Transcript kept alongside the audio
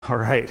All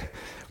right.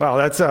 Well,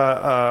 that's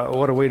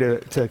what a way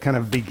to kind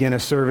of begin a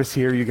service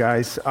here, you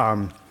guys.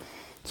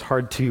 It's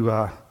hard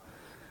to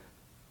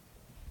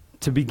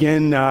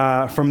begin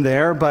from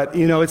there, but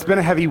it's been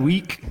a heavy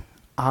week,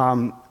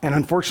 and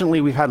unfortunately,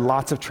 we've had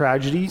lots of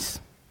tragedies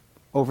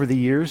over the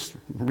years.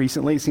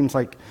 Recently, it seems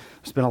like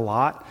there's been a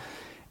lot,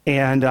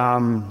 and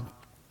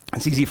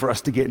it's easy for us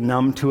to get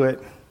numb to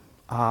it.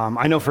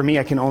 I know for me,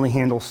 I can only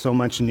handle so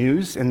much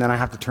news, and then I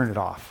have to turn it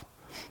off.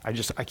 I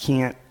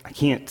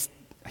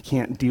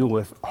can't deal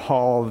with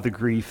all of the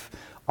grief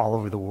all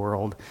over the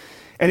world.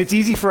 And it's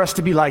easy for us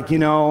to be like,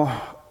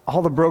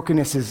 all the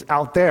brokenness is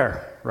out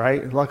there,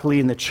 right? Luckily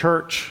in the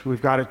church,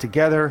 we've got it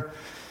together.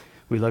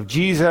 We love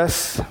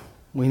Jesus.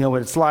 We know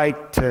what it's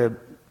like to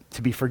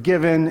be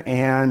forgiven.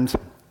 And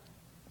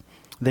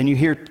then you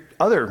hear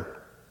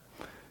other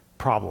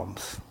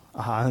problems.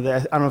 I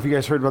don't know if you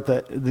guys heard about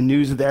the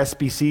news of the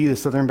SBC, the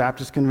Southern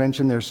Baptist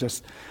Convention. There's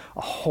just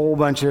a whole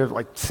bunch of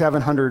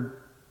 700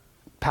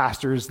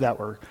 pastors that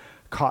were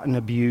caught in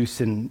abuse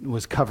and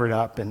was covered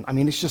up. And I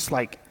mean, it's just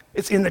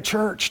it's in the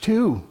church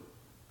too.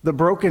 The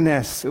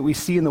brokenness that we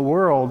see in the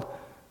world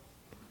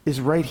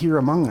is right here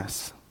among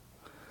us.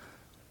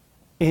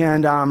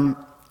 And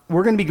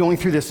we're going to be going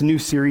through this new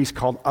series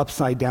called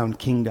Upside Down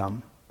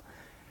Kingdom.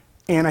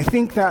 And I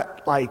think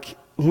that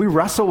when we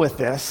wrestle with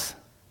this,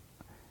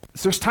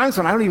 there's times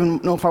when I don't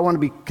even know if I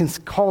want to be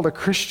called a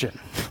Christian.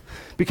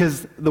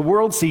 Because the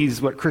world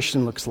sees what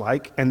Christian looks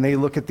like, and they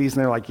look at these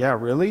and they're like, yeah,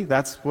 really?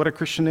 That's what a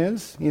Christian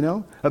is?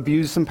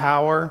 Abuse some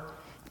power,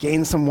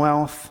 gain some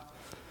wealth,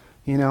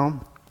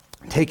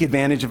 take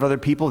advantage of other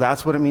people.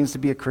 That's what it means to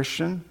be a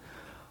Christian.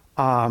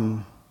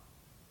 And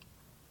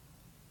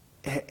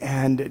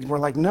we're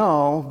like,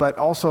 no, but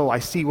also I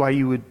see why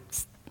you would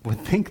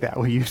think that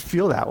way, you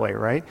feel that way,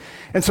 right?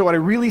 And so what I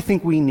really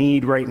think we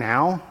need right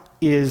now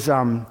is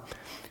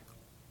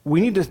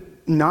we need to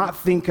not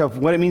think of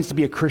what it means to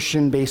be a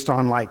Christian based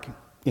on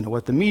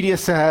what the media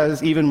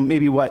says, even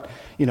maybe what,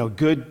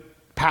 good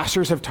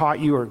pastors have taught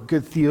you or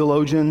good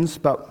theologians,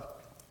 but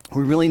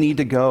we really need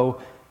to go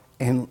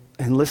and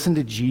listen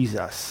to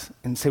Jesus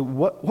and say,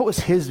 what was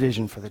his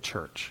vision for the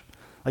church?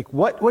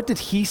 What did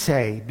he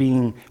say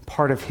being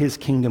part of his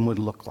kingdom would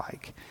look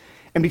like?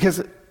 And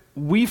because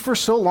we for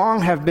so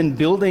long have been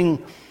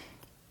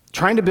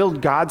trying to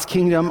build God's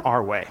kingdom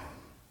our way,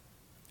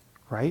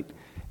 right?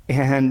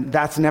 And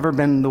that's never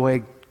been the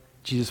way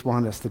Jesus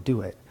wanted us to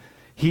do it.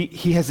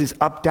 He has these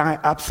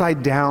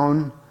upside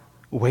down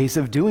ways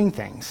of doing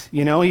things.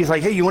 He's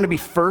like, hey, you want to be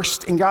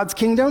first in God's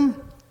kingdom?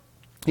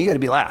 You got to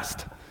be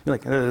last. You're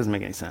like, that doesn't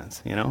make any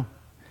sense,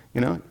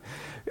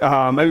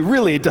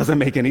 really, it doesn't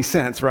make any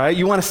sense, right?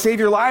 You want to save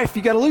your life,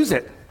 you got to lose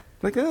it.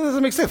 That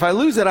doesn't make sense. If I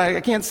lose it,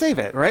 I can't save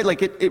it, right?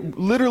 It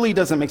literally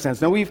doesn't make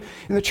sense. Now, we've,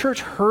 in the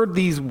church, heard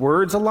these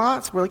words a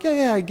lot. So we're like,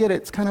 yeah, I get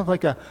it. It's kind of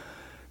like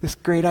this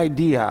great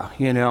idea,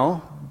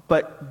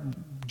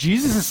 but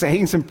Jesus is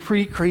saying some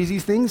pretty crazy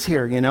things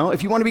here,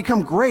 If you want to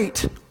become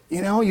great,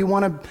 you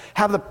want to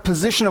have the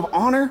position of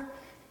honor,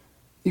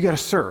 you got to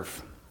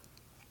serve.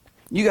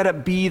 You got to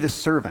be the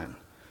servant.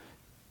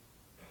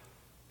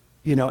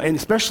 And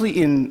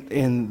especially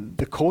in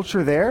the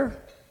culture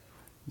there,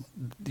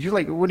 you're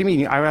like, what do you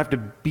mean? I have to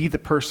be the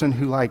person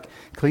who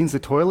cleans the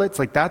toilets?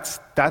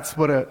 That's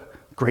what a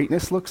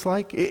greatness looks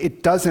like?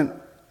 It doesn't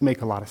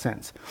make a lot of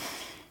sense.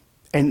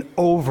 And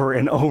over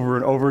and over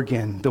and over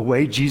again, the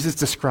way Jesus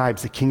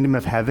describes the kingdom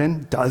of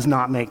heaven does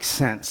not make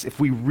sense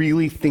if we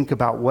really think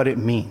about what it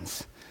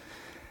means.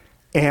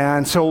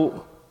 And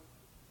so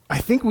I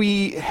think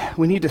we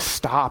need to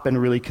stop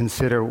and really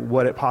consider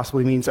what it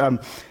possibly means.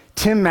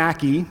 Tim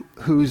Mackie,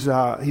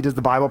 he does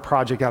the Bible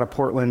Project out of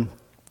Portland,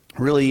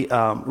 really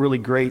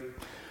great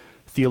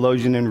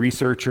theologian and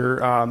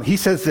researcher, he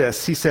says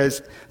this. He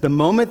says, the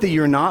moment that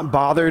you're not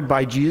bothered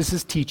by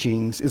Jesus'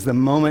 teachings is the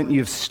moment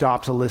you've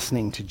stopped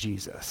listening to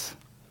Jesus.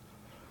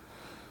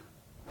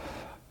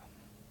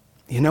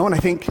 And I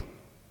think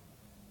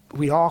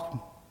we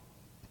all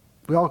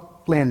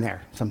land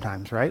there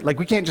sometimes, right?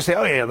 We can't just say,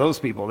 oh yeah, those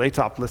people, they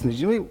stopped listening to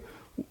you.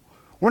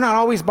 We're not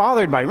always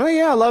bothered by, oh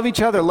yeah, love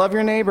each other, love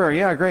your neighbor.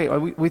 Yeah, great.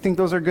 We think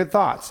those are good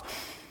thoughts.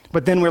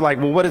 But then we're like,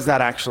 well, what does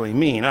that actually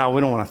mean? Oh, we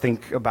don't want to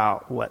think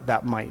about what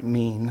that might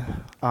mean.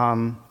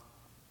 So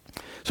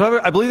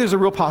I believe there's a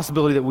real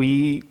possibility that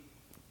we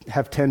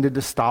have tended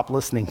to stop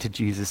listening to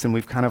Jesus, and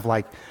we've kind of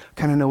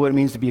know what it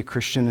means to be a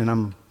Christian, and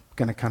I'm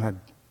going to kind of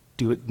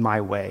do it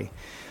my way.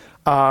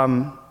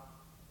 So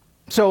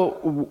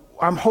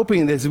I'm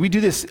hoping that as we do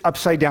this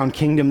Upside Down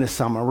Kingdom this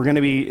summer, we're going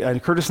to be,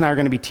 Curtis and I are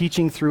going to be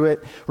teaching through it.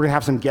 We're going to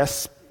have some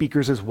guest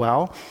speakers as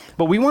well.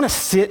 But we want to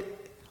sit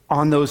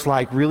on those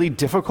really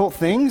difficult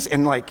things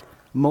and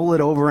mull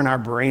it over in our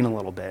brain a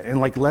little bit and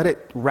let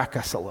it wreck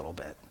us a little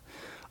bit.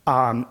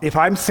 If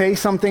I say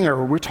something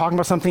or we're talking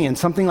about something and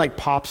something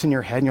pops in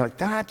your head and you're like,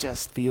 that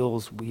just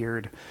feels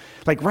weird.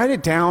 Write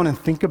it down and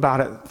think about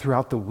it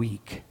throughout the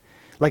week.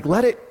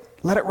 Let it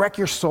wreck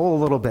your soul a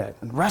little bit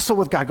and wrestle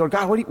with God. Go,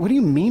 God, what do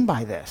you mean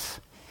by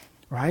this?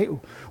 Right?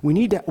 We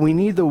need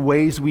the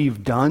ways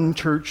we've done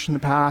church in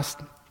the past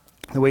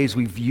the ways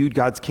we viewed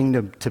God's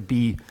kingdom to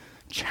be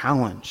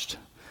challenged,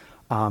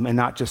 and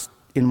not just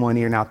in one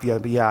ear and out the other.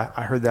 But yeah,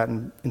 I heard that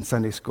in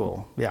Sunday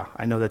school. Yeah,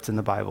 I know that's in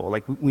the Bible.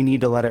 Like, we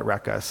need to let it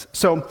wreck us.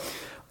 So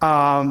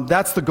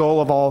that's the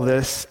goal of all of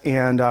this.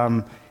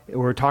 And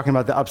we're talking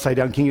about the upside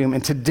down kingdom.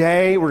 And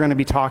today we're going to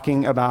be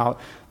talking about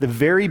the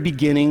very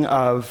beginning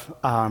of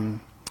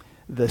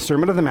the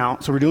Sermon on the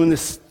Mount. So we're doing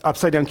this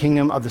upside down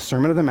kingdom of the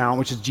Sermon on the Mount,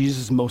 which is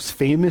Jesus' most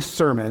famous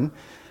sermon,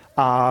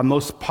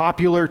 most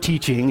popular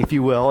teaching, if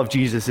you will, of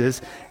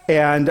Jesus's.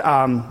 And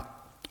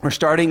we're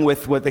starting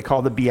with what they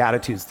call the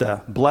Beatitudes,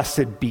 the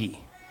blessed be.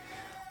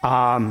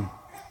 And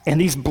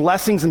these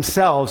blessings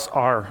themselves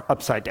are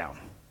upside down.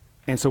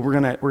 And so we're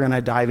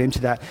gonna dive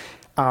into that.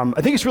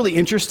 I think it's really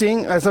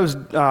interesting, as I was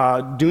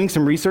doing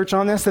some research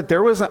on this, that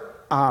there was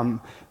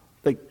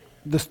like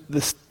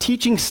this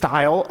teaching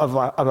style of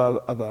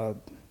a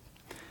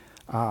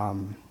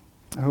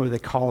what do they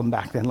call them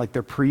back then, like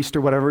their priest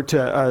or whatever,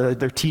 to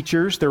their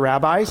teachers, their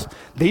rabbis.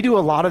 They do a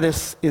lot of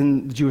this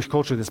in the Jewish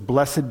culture, this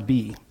blessed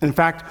be. In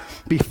fact,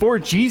 before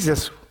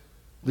Jesus,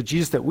 the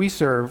Jesus that we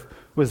serve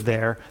was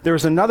there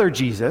was another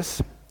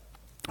Jesus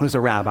who was a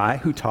rabbi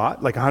who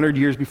taught like 100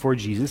 years before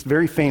Jesus,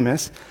 very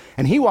famous,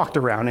 and he walked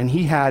around and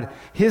he had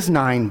his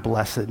 9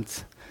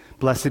 blesseds.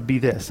 Blessed be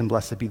this and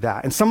blessed be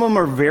that. And some of them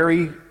are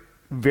very,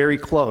 very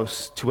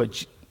close to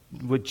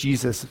what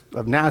Jesus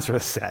of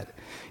Nazareth said.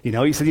 He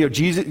said,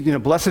 Jesus,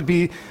 blessed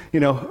be,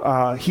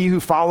 he who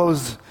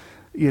follows,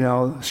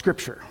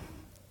 Scripture.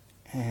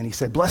 And he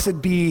said,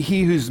 blessed be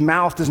he whose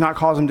mouth does not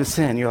cause him to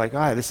sin. You're like,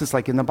 this is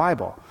like in the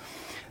Bible.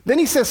 Then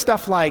he says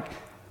stuff like,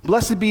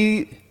 blessed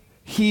be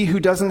he who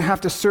doesn't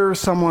have to serve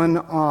someone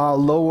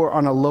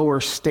on a lower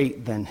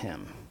state than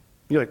him.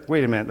 You're like,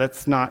 wait a minute,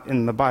 that's not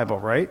in the Bible,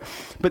 right?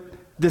 But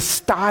this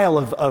style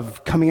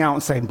of coming out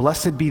and saying,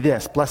 blessed be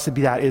this, blessed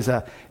be that, is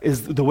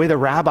the way the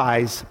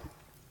rabbis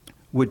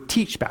would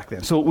teach back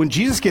then. So when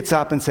Jesus gets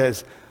up and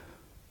says,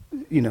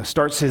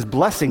 starts his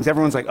blessings,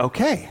 everyone's like,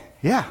 okay,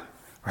 yeah,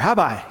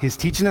 Rabbi, he's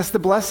teaching us the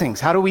blessings.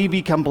 How do we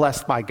become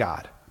blessed by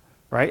God,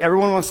 right?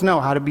 Everyone wants to know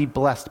how to be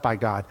blessed by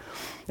God.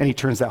 And he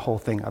turns that whole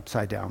thing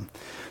upside down.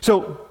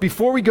 So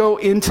before we go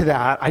into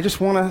that, I just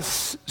want to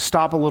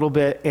stop a little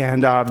bit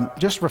and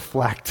just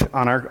reflect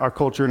on our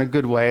culture in a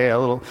good way. A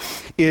little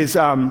is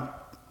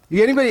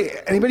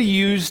anybody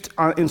used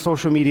in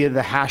social media the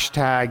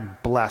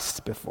hashtag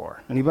blessed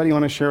before? Anybody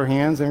want to share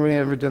hands? Anybody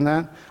ever done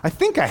that? I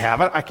think I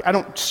have. I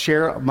don't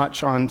share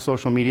much on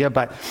social media,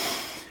 but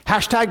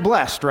hashtag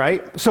blessed,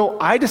 right? So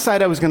I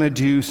decided I was going to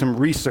do some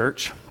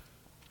research,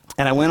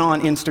 and I went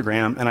on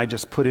Instagram and I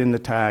just put in the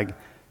tag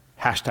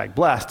hashtag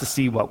blessed to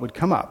see what would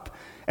come up.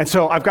 And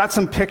so I've got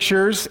some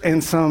pictures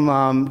and some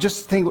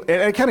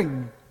kind of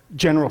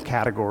general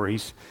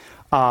categories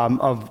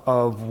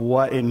of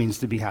what it means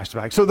to be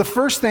hashtag. So the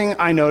first thing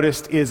I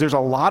noticed is there's a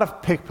lot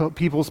of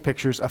people's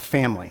pictures of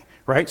family,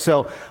 right?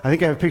 So I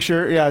think I have a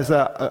picture, as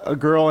a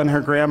girl and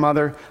her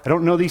grandmother. I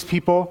don't know these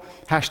people.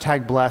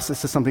 Hashtag blessed.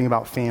 This is something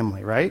about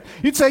family, right?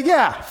 You'd say,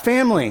 yeah,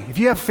 family. If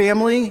you have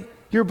family,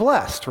 you're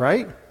blessed,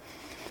 right?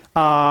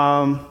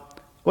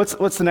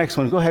 What's the next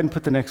one? Go ahead and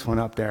put the next one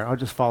up there. I'll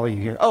just follow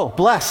you here. Oh,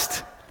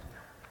 blessed.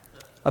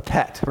 A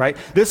pet, right?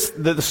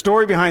 The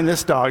story behind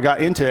this dog, I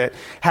got into it,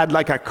 had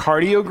like a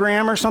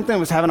cardiogram or something. It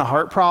was having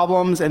heart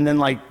problems, and then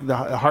like the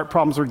heart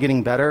problems were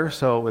getting better,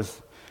 so it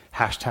was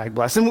hashtag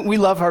blessed. And we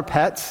love our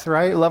pets,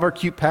 right? We love our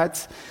cute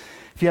pets.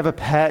 If you have a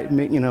pet,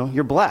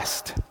 you're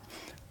blessed.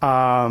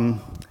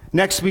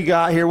 Next we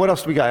got here, what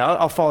else do we got?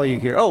 I'll follow you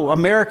here. Oh,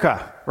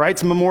 America, right?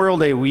 It's Memorial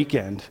Day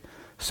weekend.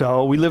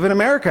 So we live in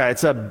America.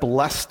 It's a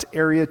blessed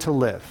area to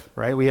live,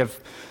 right? We have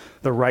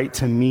the right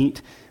to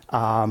meet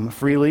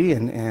freely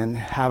and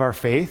have our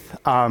faith.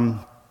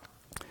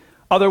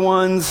 Other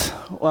ones,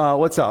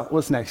 what's up?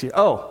 What's next here?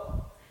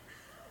 Oh,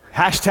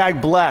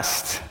 hashtag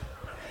blessed.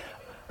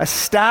 A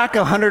stack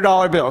of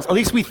 $100 bills. At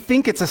least we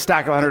think it's a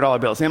stack of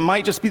 $100 bills. It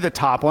might just be the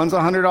top one's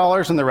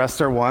 $100 and the rest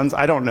are ones.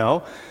 I don't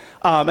know.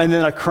 And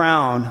then a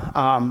crown.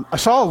 I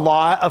saw a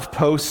lot of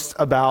posts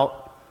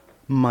about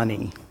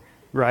money,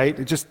 right?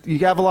 You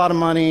have a lot of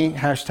money,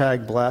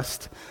 hashtag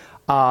blessed.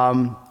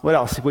 What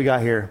else have we got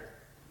here?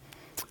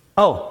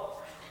 Oh,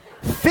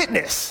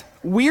 fitness.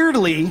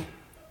 Weirdly,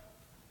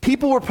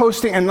 people were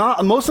posting, and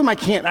most of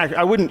them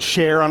I wouldn't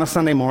share on a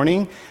Sunday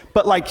morning,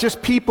 but like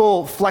just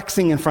people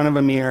flexing in front of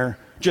a mirror,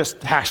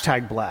 just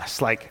hashtag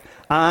blessed. Like,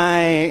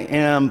 I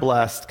am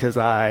blessed because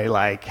I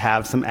like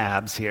have some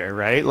abs here,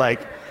 right?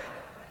 Like,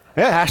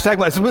 yeah, hashtag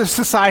blessed. It's a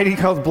society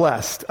called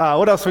blessed.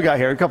 What else we got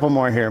here? A couple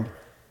more here.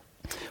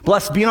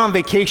 Blessed being on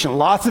vacation.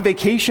 Lots of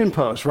vacation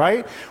posts,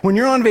 right? When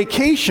you're on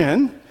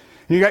vacation,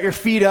 and you got your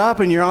feet up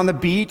and you're on the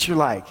beach, you're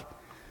like,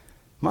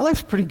 my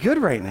life's pretty good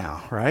right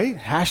now, right?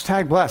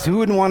 Hashtag blessed. Who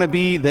wouldn't want to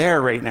be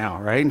there right now,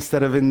 right?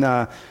 Instead of in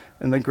the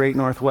great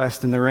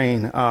Northwest in the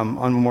rain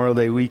on Memorial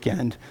Day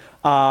weekend.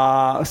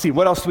 Let's see,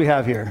 what else do we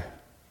have here?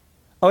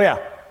 Oh yeah,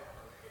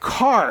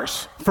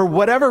 cars. For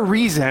whatever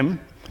reason,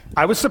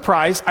 I was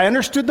surprised. I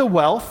understood the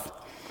wealth,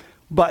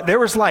 but there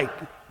was like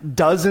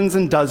dozens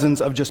and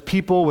dozens of just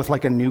people with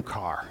like a new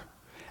car.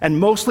 And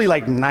mostly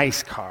like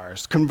nice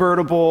cars,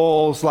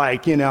 convertibles,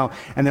 like, and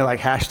they're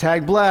like,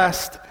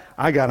 #blessed,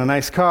 I got a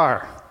nice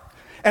car.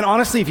 And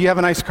honestly, if you have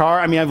a nice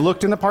car, I've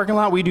looked in the parking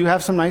lot. We do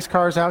have some nice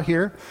cars out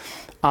here.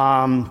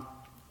 I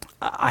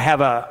have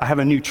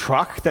a new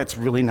truck that's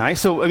really nice.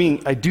 So,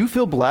 I do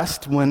feel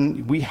blessed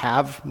when we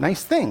have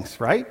nice things,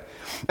 right?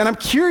 And I'm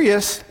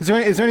curious, is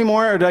there any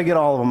more, or did I get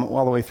all of them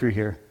all the way through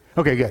here?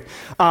 Okay, good.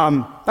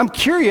 I'm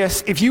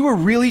curious, if you were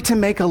really to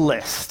make a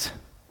list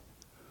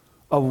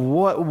of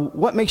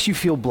what makes you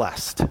feel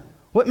blessed,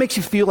 what makes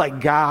you feel like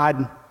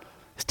God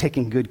is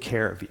taking good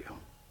care of you,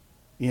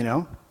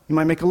 you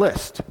might make a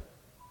list.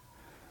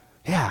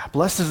 Yeah,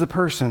 blessed is the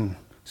person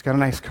who's got a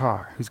nice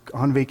car, who's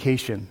on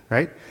vacation,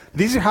 right?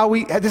 These are how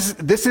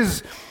this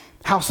is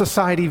how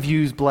society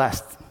views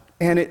blessed,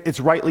 and it's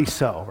rightly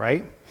so,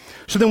 right?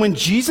 So then when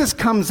Jesus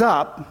comes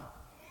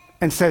up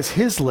and says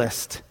his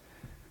list,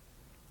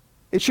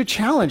 it should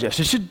challenge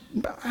us.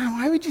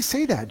 Why would you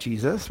say that,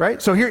 Jesus, right?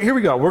 So here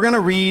we go. We're going to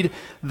read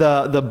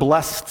the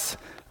blessed,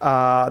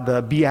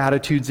 the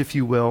Beatitudes, if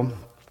you will,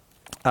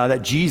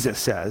 that Jesus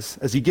says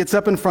as he gets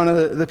up in front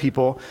of the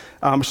people.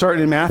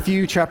 Starting in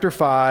Matthew chapter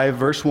 5,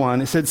 verse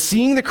 1, it said,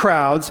 "Seeing the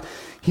crowds,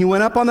 he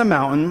went up on the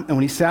mountain, and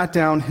when he sat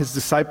down, his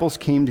disciples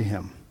came to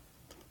him."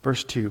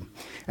 Verse 2,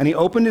 "And he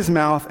opened his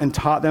mouth and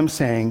taught them,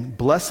 saying,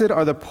 'Blessed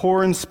are the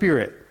poor in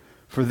spirit,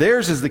 for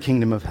theirs is the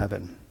kingdom of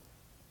heaven.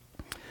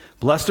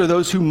 Blessed are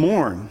those who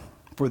mourn,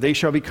 for they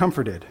shall be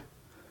comforted.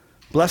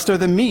 Blessed are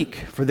the meek,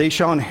 for they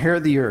shall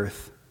inherit the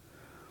earth.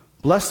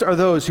 Blessed are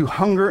those who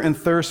hunger and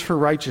thirst for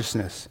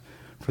righteousness,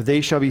 for they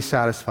shall be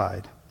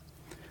satisfied.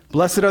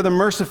 Blessed are the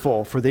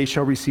merciful, for they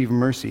shall receive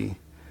mercy.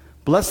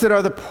 Blessed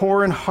are the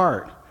poor in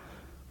heart,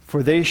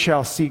 for they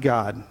shall see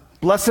God.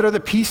 Blessed are the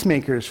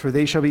peacemakers, for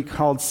they shall be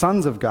called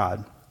sons of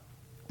God.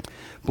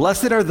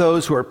 Blessed are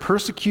those who are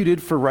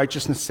persecuted for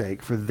righteousness'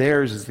 sake, for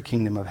theirs is the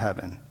kingdom of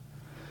heaven.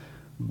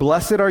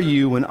 Blessed are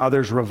you when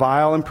others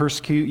revile and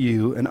persecute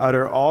you and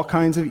utter all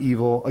kinds of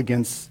evil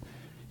against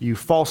you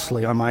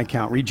falsely on my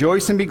account.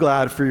 Rejoice and be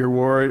glad, for your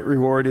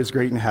reward is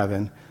great in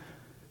heaven.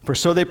 For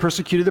so they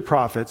persecuted the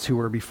prophets who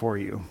were before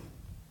you.'"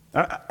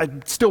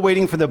 I'm still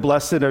waiting for the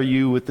 "blessed are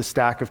you" with the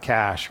stack of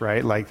cash,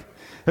 right? Like,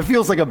 it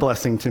feels like a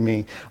blessing to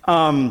me.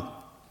 So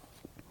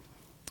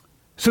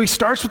he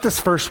starts with this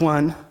first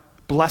one,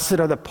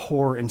 "Blessed are the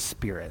poor in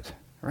spirit,"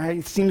 right?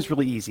 It seems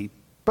really easy.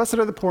 Blessed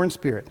are the poor in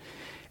spirit.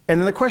 And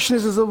then the question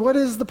is what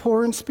is the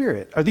poor in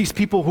spirit? Are these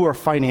people who are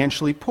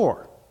financially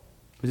poor?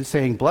 Is it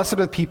saying, blessed are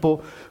the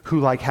people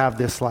who have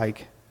this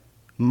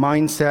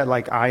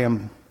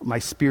mindset, my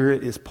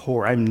spirit is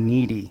poor, I'm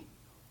needy?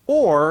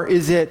 Or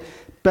is it,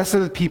 blessed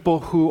are the people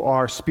who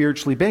are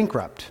spiritually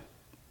bankrupt?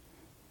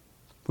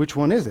 Which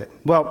one is it?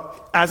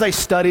 Well, as I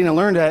studied and I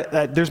learned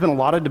that there's been a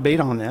lot of debate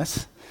on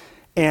this,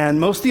 and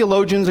most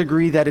theologians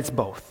agree that it's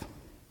both.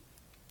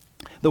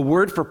 The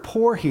word for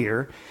poor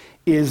here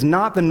is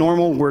not the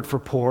normal word for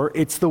poor,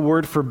 it's the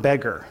word for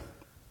beggar.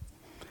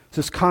 It's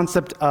this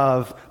concept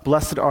of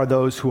blessed are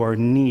those who are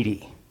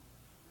needy.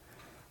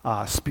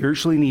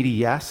 Spiritually needy,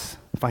 yes.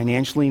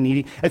 Financially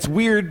needy. It's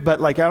weird,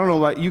 but I don't know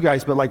about you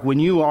guys, but when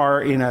you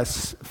are in a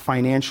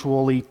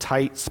financially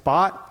tight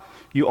spot,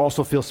 you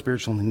also feel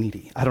spiritually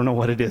needy. I don't know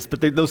what it is,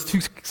 but those two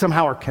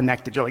somehow are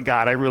connected. You're like,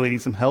 God, I really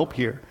need some help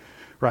here,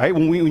 right?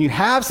 When you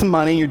have some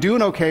money, you're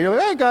doing okay. You're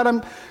like, hey, God,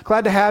 I'm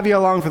glad to have you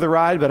along for the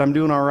ride, but I'm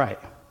doing all right,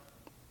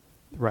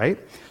 right?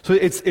 So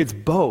it's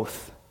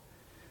both.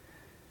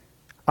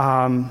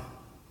 And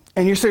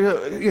you're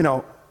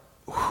saying,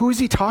 who's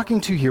he talking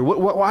to here?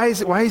 Why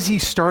is he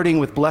starting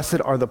with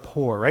blessed are the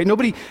poor, right?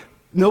 Nobody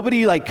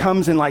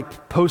comes and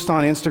post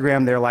on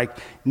Instagram their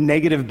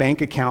negative bank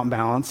account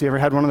balance. You ever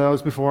had one of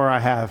those before? I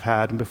have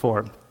had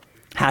before.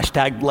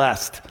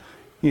 #blessed,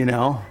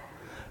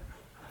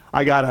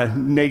 I got a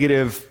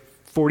negative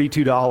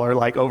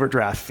 $42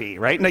 overdraft fee,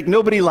 right?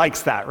 Nobody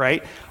likes that,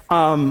 right?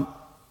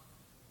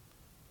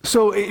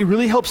 So it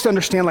really helps to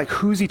understand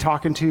who's he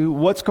talking to,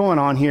 what's going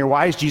on here,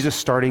 why is Jesus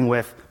starting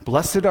with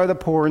blessed are the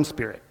poor in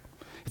spirit?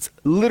 It's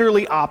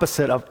literally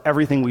opposite of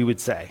everything we would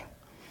say,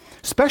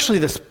 especially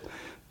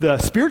the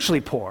spiritually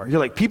poor.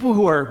 You're people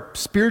who are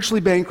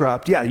spiritually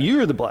bankrupt. Yeah,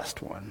 you're the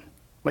blessed one.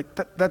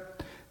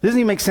 That doesn't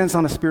even make sense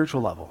on a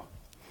spiritual level.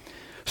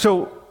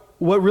 So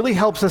what really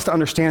helps us to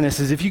understand this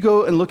is if you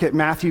go and look at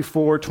Matthew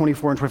 4,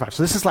 24 and 25.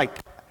 So this is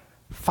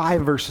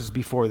 5 verses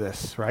before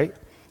this, right?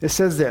 It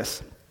says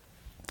this.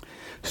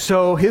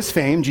 So his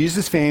fame,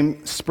 Jesus'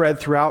 fame, spread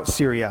throughout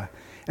Syria.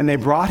 And they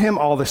brought him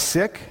all the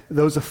sick,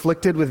 those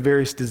afflicted with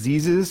various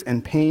diseases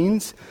and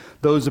pains,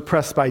 those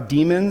oppressed by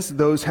demons,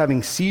 those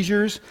having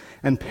seizures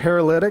and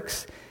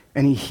paralytics,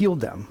 and he healed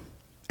them.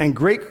 And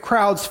great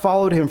crowds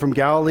followed him from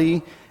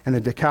Galilee and the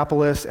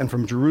Decapolis and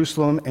from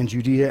Jerusalem and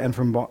Judea and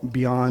from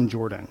beyond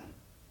Jordan.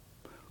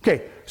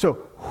 Okay, so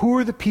who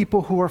are the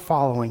people who are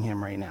following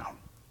him right now?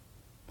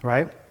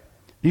 Right?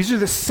 These are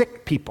the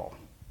sick people.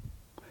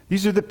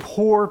 These are the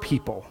poor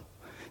people.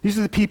 These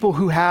are the people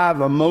who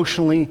have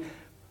emotional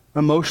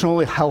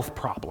health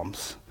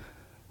problems.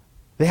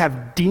 They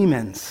have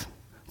demons.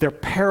 They're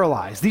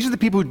paralyzed. These are the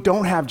people who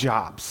don't have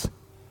jobs.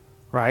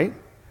 right?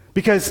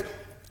 Because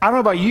I don't know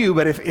about you,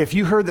 but if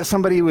you heard that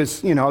somebody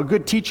was, a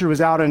good teacher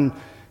was out in,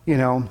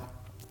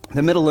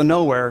 the middle of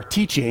nowhere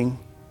teaching,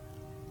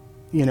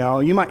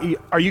 are you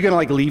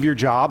going to leave your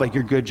job,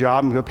 your good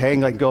job, and go pay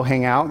and go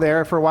hang out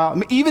there for a while? I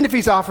mean, even if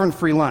he's offering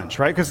free lunch,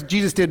 right? Because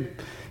Jesus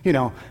did,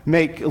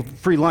 make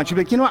free lunch.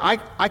 You'd be like,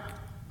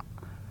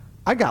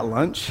 I got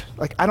lunch.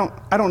 I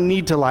don't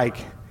need to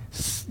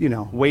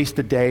waste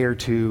a day or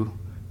two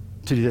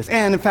to do this.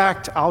 And in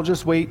fact, I'll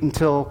just wait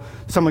until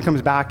someone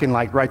comes back and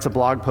writes a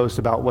blog post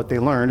about what they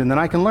learned, and then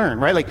I can learn,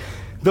 right?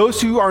 Those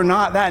who are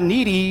not that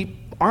needy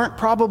aren't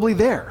probably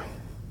there.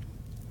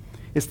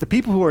 It's the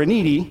people who are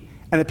needy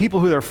and the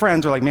people who their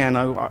friends are like, man,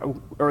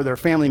 or their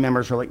family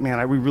members are like,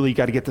 man, we really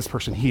got to get this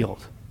person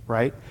healed,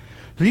 right?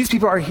 So these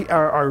people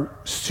are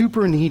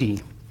super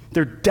needy.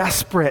 They're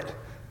desperate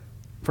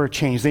for a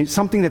change.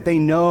 Something that they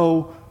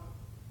know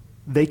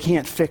they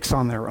can't fix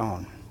on their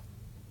own.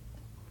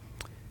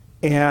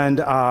 And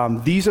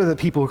these are the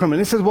people who come in.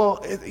 And it says,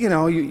 well,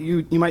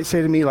 you might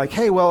say to me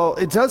hey, well,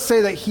 it does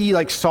say that he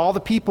saw the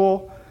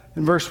people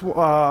in verse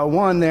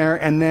 1 there,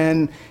 and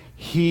then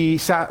he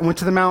went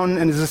to the mountain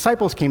and his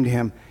disciples came to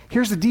him.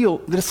 Here's the deal.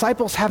 The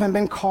disciples haven't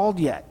been called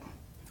yet.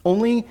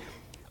 Only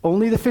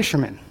the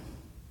fishermen.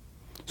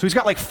 So he's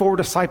got 4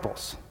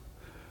 disciples.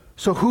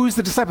 So who's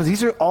the disciples?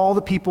 These are all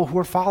the people who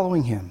are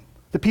following him.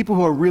 The people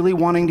who are really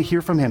wanting to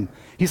hear from him.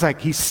 He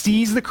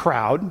sees the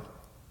crowd.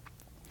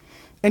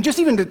 And just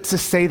even to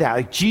say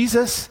that,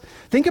 Jesus,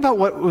 think about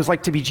what it was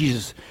like to be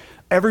Jesus.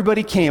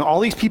 Everybody came. All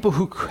these people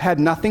who had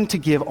nothing to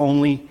give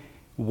only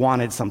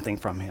wanted something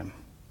from him,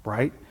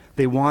 right?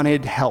 They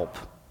wanted help.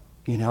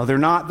 They're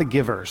not the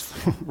givers,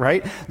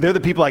 right? They're the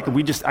people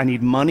I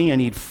need money, I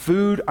need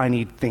food, I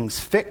need things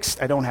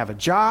fixed, I don't have a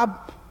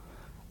job.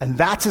 And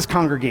that's his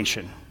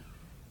congregation.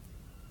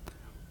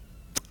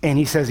 And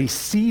he says he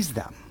sees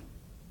them.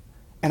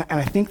 And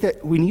I think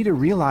that we need to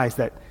realize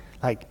that,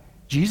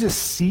 Jesus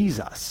sees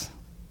us.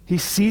 He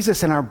sees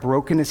us in our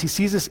brokenness. He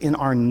sees us in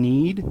our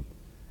need.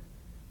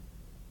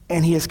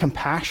 And he has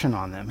compassion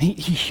on them. He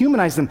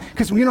humanized them.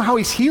 Because we know how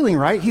he's healing,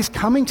 right? He's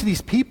coming to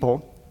these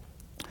people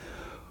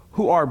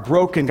who are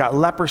broken, got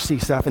leprosy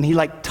stuff, and he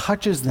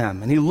touches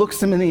them, and he looks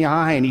them in the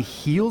eye, and he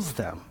heals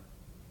them.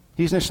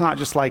 He's just not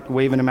just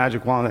waving a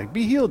magic wand,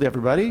 be healed,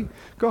 everybody,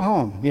 go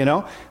home,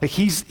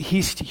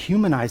 He's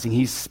humanizing.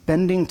 He's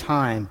spending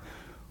time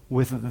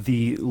with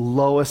the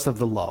lowest of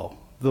the low,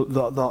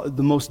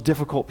 the most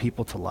difficult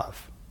people to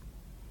love.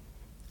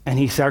 And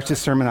he starts his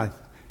sermon on,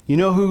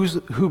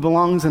 who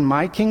belongs in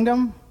my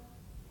kingdom?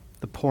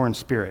 The poor in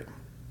spirit.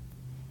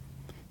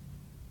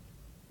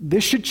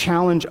 This should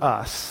challenge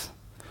us.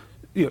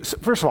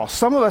 First of all,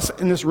 some of us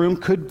in this room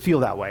could feel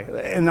that way.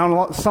 And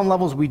on some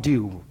levels we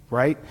do,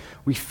 right?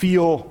 We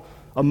feel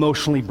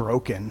emotionally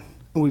broken.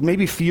 We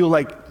maybe feel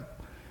like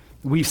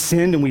we've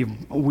sinned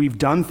and we've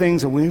done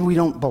things and we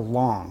don't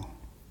belong.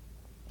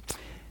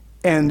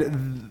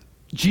 And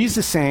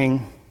Jesus is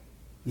saying,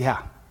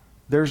 yeah,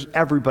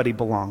 everybody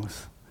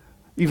belongs.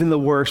 Even the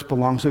worst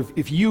belongs. So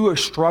if you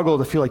struggle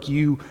to feel like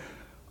you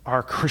are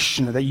a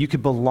Christian, that you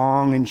could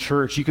belong in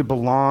church, you could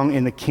belong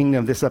in the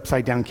kingdom, this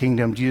upside down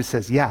kingdom, Jesus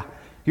says, yeah,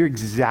 you're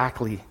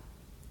exactly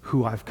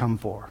who I've come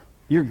for.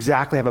 You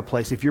exactly have a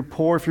place. If you're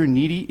poor, if you're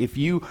needy, if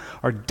you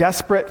are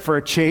desperate for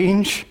a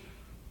change,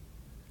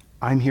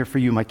 I'm here for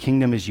you. My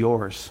kingdom is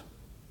yours.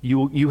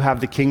 You have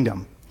the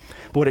kingdom.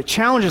 But what it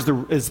challenges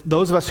is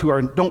those of us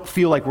who don't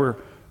feel like we're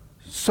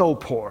so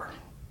poor.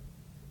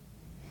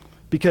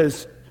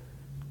 Because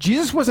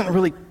Jesus wasn't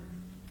really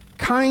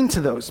kind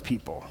to those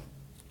people.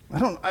 I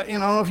don't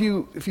know if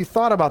you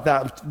thought about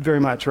that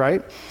very much,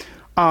 right?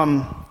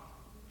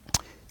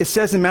 It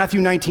says in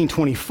Matthew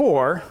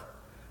 19:24,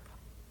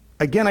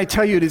 again, I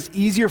tell you, it is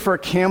easier for a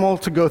camel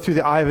to go through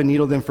the eye of a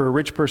needle than for a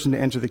rich person to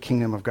enter the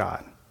kingdom of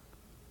God.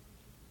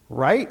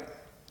 Right?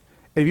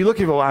 If you look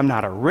at it, well, I'm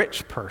not a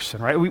rich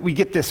person, right? We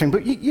get this thing,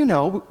 but if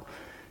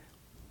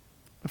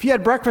you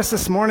had breakfast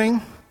this morning,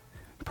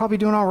 you're probably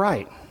doing all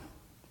right?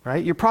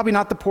 You're probably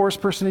not the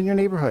poorest person in your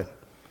neighborhood.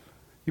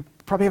 You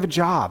probably have a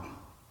job,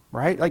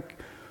 right?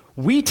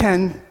 We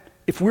tend,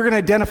 if we're going to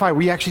identify,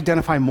 we actually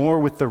identify more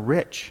with the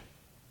rich,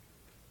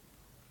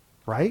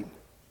 right?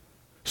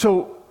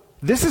 So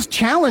this is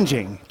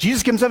challenging.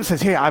 Jesus comes up and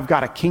says, hey, I've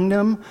got a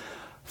kingdom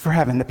for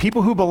heaven. The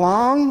people who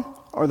belong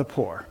are the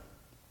poor.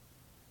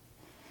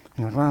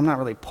 You're like, well, I'm not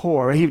really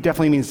poor. He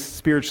definitely means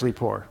spiritually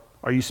poor.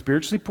 Are you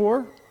spiritually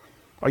poor?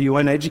 Are you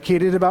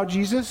uneducated about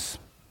Jesus?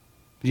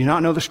 Do you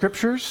not know the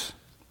scriptures?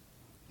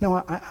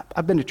 No,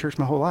 I've been to church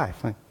my whole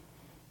life.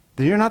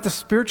 Then you're not the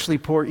spiritually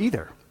poor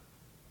either.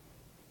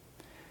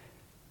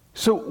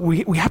 So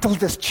we have to let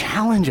this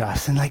challenge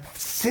us and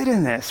sit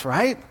in this,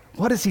 right?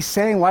 What is he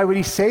saying? Why would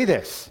he say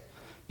this?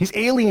 He's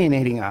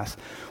alienating us.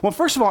 Well,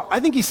 first of all, I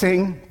think he's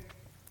saying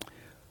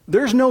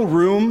there's no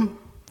room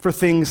for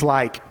things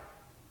like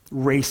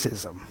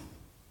racism,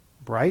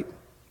 right?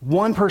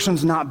 One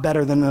person's not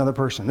better than another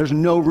person. There's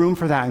no room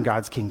for that in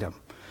God's kingdom.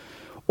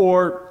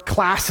 Or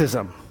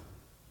classism,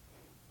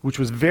 which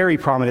was very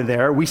prominent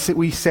there. We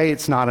say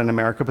it's not in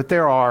America, but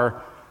there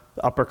are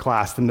the upper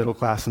class, the middle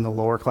class, and the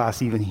lower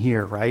class, even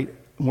here, right?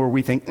 Where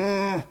we think,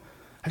 I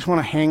just want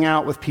to hang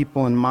out with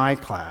people in my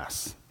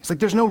class. It's like,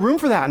 there's no room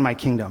for that in my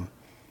kingdom.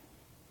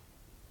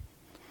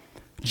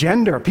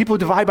 Gender, people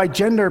divide by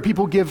gender.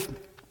 People give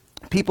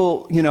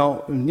people,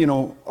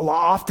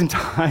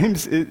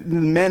 oftentimes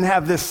men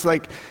have this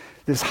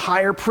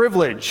higher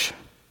privilege.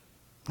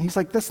 He's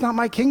like, that's not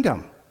my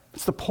kingdom.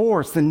 It's the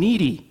poor, it's the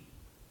needy.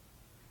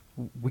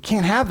 We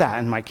can't have that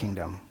in my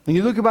kingdom. When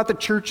you look about the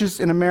churches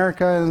in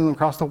America and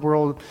across the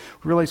world,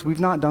 we realize we've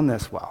not done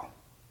this well.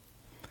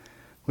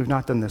 We've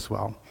not done this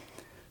well.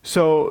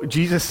 So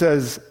Jesus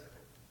says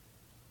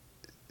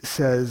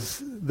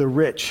the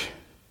rich,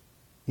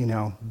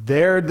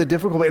 they're the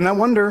difficult. And I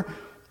wonder,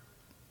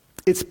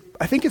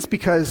 I think it's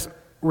because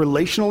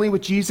relationally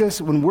with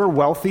Jesus, when we're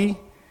wealthy,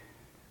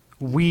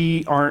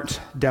 we aren't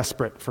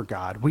desperate for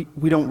God.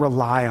 We don't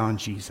rely on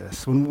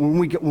Jesus. When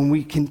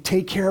we can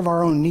take care of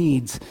our own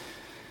needs,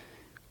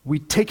 we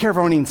take care of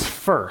our own needs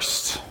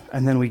first,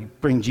 and then we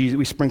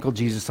sprinkle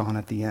Jesus on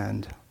at the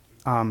end.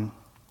 And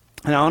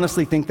I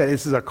honestly think that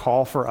this is a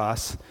call for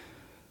us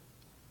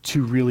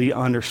to really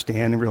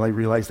understand and really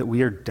realize that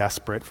we are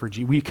desperate for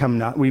Jesus.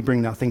 We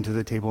bring nothing to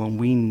the table, and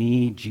we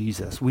need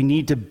Jesus. We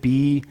need to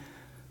be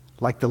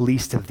like the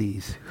least of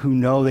these who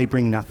know they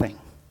bring nothing,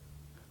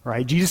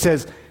 right? Jesus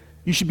says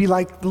you should be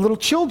like the little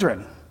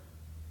children,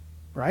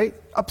 right?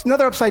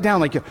 Another upside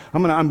down, like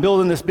I'm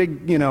building this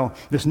big,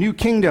 this new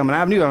kingdom,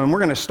 and we're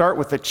going to start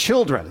with the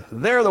children.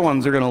 They're the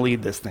ones who are going to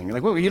lead this thing. You're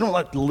like, well, you don't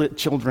let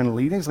children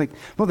lead. It's like,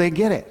 well, they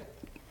get it.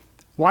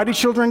 Why do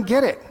children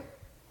get it?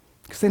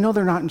 Because they know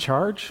they're not in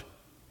charge.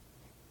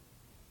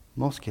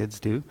 Most kids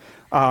do.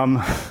 They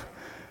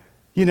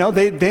know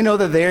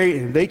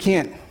that they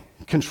can't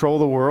control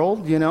the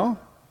world,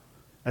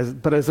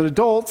 but as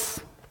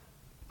adults,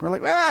 we're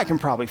like, I can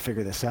probably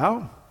figure this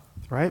out,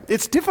 right?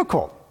 It's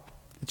difficult.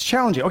 It's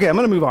challenging. Okay, I'm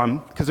going to move on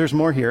because there's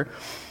more here.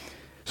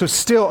 So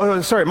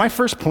my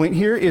first point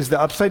here is the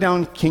upside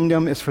down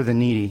kingdom is for the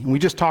needy. And we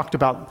just talked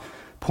about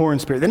poor in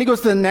spirit. Then he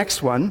goes to the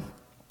next one,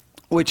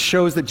 which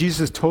shows that Jesus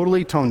is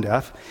totally tone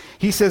deaf.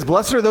 He says,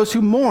 blessed are those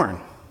who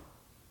mourn.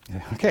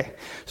 Okay,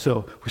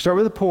 so we start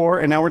with the poor,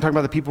 and now we're talking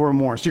about the people who are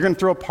mourn. So you're going to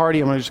throw a party,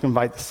 I'm just going to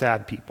invite the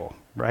sad people,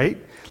 right?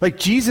 Like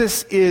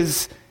Jesus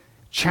is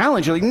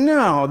challenged. You're like,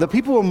 no, the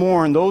people who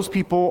mourn, those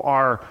people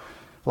are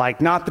like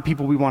not the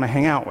people we want to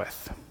hang out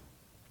with,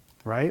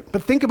 right?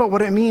 But think about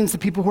what it means to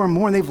people who are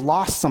mourn. They've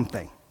lost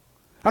something.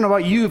 I don't know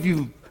about you if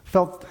you've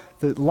felt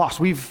the loss.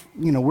 We just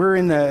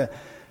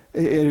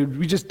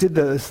did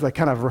this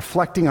kind of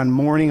reflecting on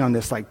mourning, on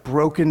this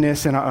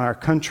brokenness in our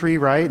country,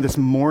 right? This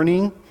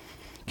mourning.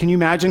 Can you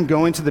imagine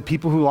going to the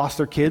people who lost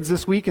their kids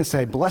this week and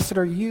say, blessed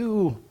are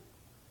you?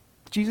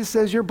 Jesus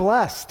says you're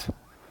blessed.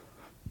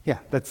 Yeah,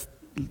 that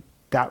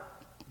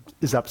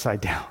is upside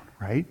down,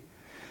 right?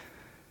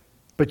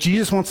 But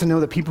Jesus wants to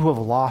know that people who have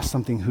lost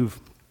something, who've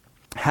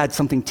had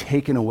something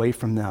taken away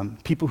from them,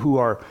 people who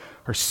are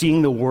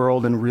seeing the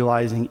world and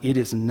realizing it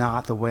is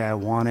not the way I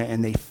want it,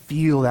 and they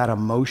feel that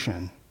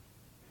emotion.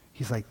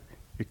 He's like,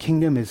 your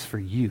kingdom is for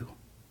you.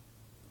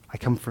 I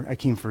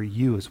came for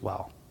you as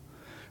well.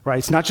 Right?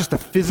 It's not just the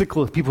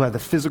physical people who have the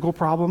physical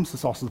problems,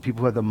 it's also the people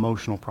who have the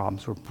emotional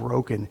problems, who are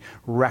broken,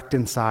 wrecked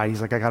inside.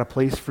 He's like, I got a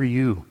place for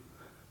you.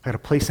 I got a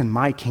place in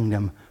my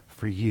kingdom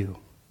for you.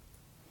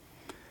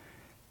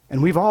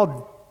 And we've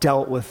all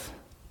dealt with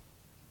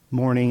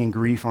mourning and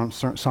grief on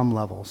some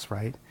levels,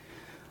 right?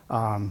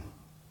 And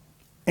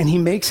he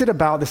makes it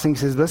about this thing.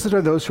 He says, blessed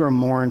are those who are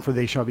mourn, for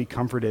they shall be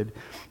comforted.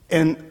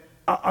 And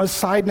a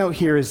side note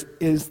here is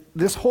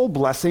this whole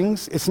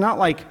blessings, it's not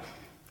like,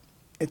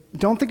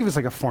 don't think of it as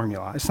like a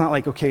formula. It's not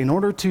like, okay,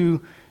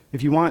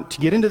 if you want to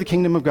get into the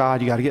kingdom of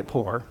God, you got to get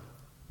poor.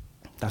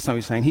 That's not what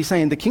he's saying. He's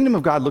saying the kingdom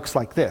of God looks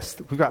like this.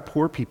 We've got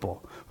poor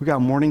people. We've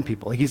got mourning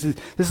people. He says,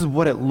 this is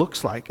what it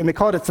looks like. And they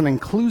call it's an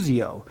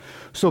inclusio.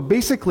 So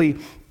basically,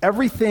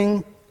 every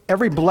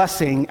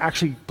blessing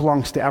actually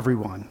belongs to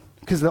everyone.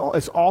 Because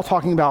it's all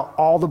talking about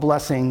all the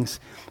blessings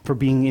for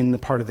being in the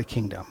part of the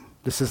kingdom.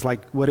 This is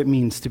like what it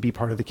means to be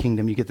part of the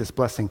kingdom. You get this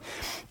blessing.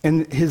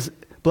 And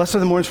blessed are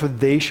the mourners, for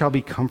they shall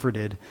be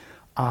comforted.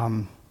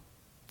 And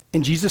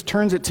Jesus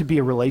turns it to be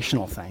a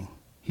relational thing.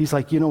 He's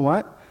like, you know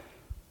what?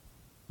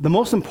 The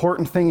most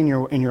important thing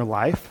in your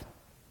life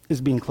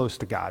is being close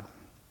to God.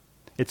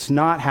 It's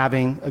not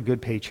having a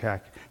good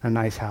paycheck, a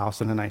nice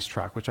house, and a nice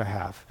truck, which I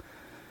have.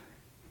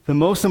 The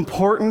most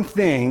important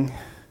thing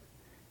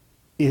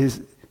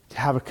is to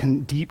have a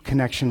deep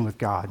connection with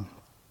God. And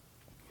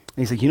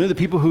he's like, the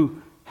people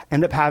who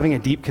end up having a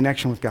deep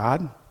connection with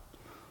God,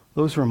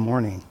 those who are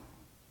mourning,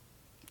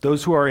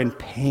 those who are in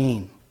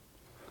pain,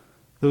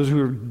 those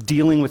who are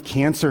dealing with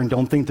cancer and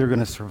don't think they're going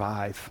to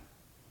survive.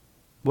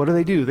 What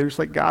do? They're just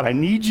like, God, I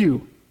need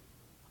you.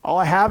 All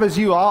I have is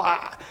you.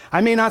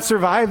 I may not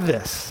survive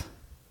this.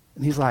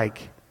 And he's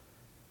like,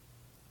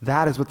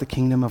 that is what the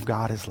kingdom of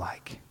God is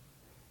like.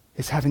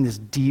 It's having this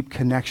deep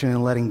connection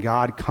and letting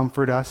God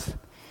comfort us,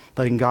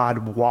 letting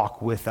God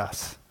walk with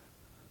us,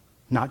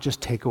 not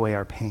just take away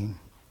our pain.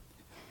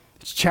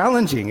 It's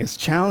challenging,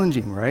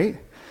 right?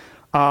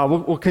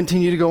 We'll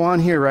continue to go on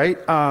here, right?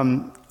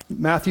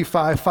 Matthew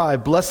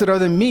 5:5. Blessed are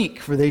the meek,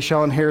 for they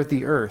shall inherit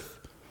the earth.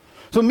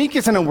 So meek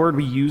isn't a word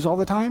we use all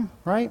the time,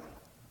 right?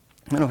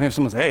 I don't have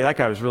someone say, hey, that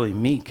guy was really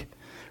meek,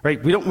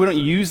 right? We don't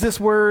use this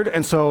word,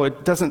 and so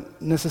it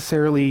doesn't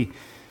necessarily,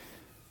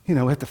 we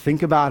have to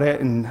think about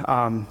it.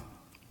 And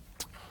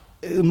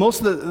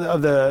most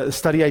of the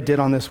study I did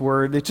on this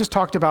word, it just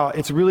talked about,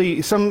 it's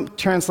really, some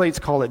translates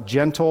call it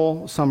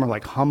gentle, some are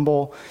like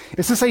humble.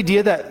 It's this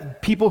idea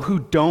that people who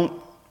don't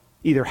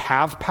either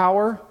have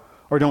power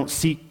or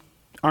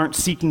aren't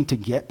seeking to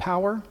get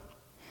power.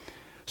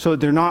 So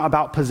they're not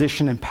about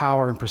position and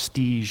power and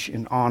prestige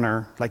and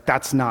honor. Like,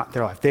 that's not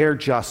their life. They're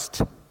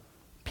just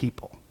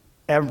people.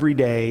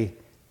 Everyday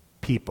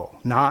people.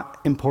 Not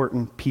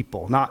important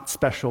people. Not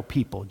special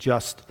people.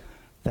 Just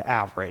the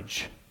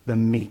average. The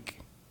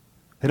meek.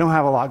 They don't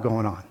have a lot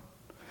going on.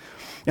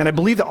 And I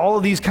believe that all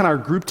of these kind of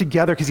are grouped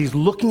together because he's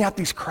looking at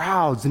these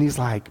crowds and he's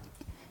like,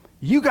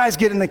 you guys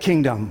get in the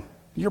kingdom.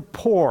 You're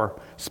poor,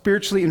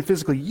 spiritually and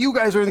physically. You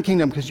guys are in the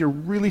kingdom because you're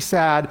really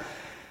sad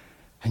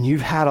and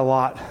you've had a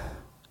lot.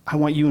 I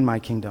want you in my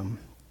kingdom.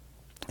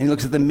 And he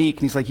looks at the meek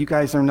and he's like, you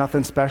guys are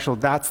nothing special.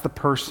 That's the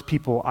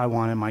people I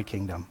want in my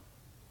kingdom.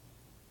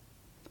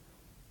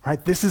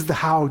 Right? This is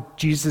how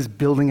Jesus is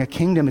building a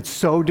kingdom. It's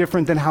so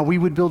different than how we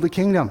would build a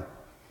kingdom.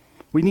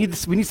 We need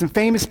some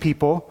famous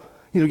people,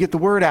 get the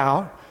word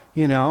out,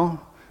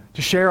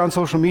 to share on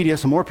social media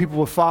so more people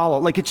will follow.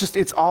 Like,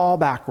 it's all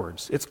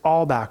backwards. It's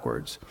all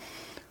backwards.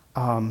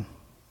 And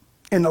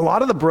a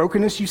lot of the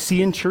brokenness you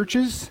see in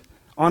churches,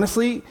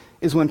 honestly,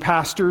 is when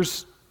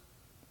pastors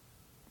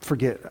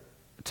forget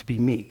to be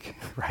meek,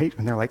 right?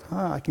 When they're like,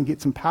 I can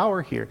get some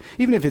power here.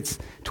 Even if it's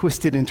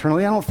twisted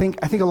internally, I think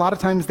a lot of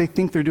times they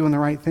think they're doing the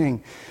right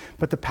thing,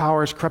 but the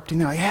power is corrupting.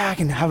 They're like, I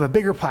can have a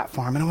bigger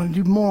platform, and I want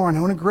to do more, and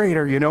I want to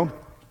greater,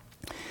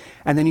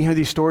 And then you hear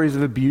these stories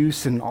of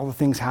abuse and all the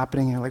things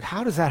happening, and you're like,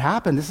 how does that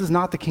happen? This is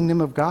not the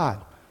kingdom of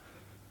God.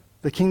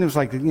 The kingdom's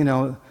like,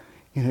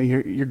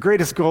 your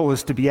greatest goal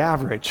is to be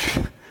average,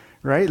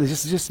 right?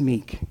 It's just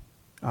meek.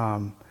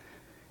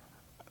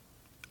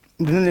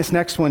 Then this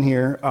next one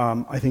here,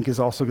 I think is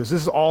also good. This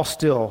is all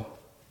still,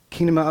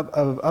 kingdom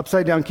of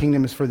upside down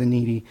kingdom is for the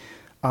needy.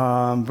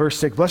 Verse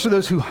 6, blessed are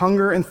those who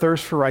hunger and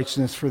thirst for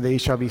righteousness, for they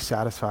shall be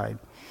satisfied.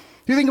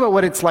 Do you think about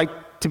what it's like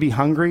to be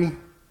hungry?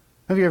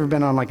 Have you ever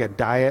been on like a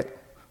diet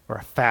or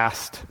a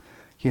fast,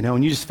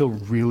 and you just feel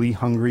really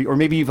hungry? Or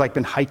maybe you've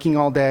been hiking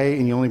all day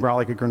and you only brought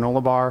a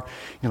granola bar.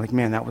 You're like,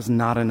 man, that was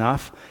not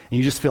enough. And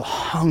you just feel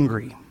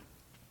hungry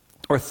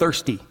or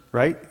thirsty,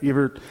 right? You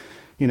ever,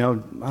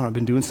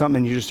 been doing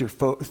something and your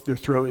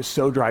throat is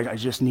so dry, I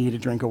just need a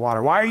drink of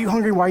water. Why are you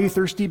hungry? Why are you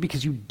thirsty?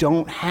 Because you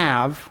don't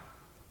have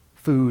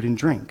food and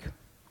drink.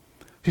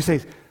 She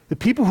says, the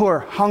people who are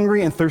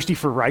hungry and thirsty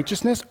for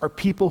righteousness are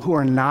people who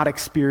are not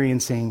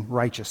experiencing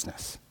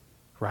righteousness.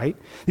 Right?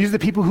 These are the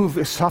people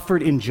who've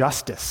suffered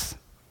injustice,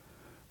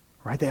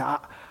 right?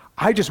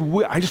 I just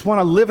want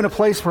to live in a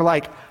place where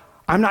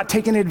I'm not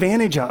taken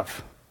advantage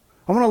of.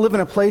 I want to live in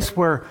a place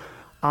where,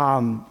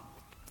 where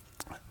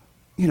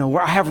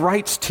I have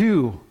rights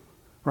too,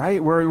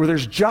 right? Where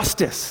there's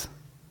justice,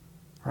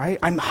 right?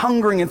 I'm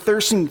hungering and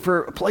thirsting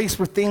for a place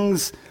where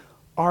things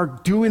are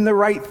doing the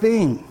right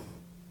thing.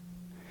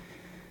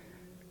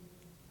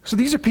 So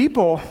these are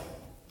people,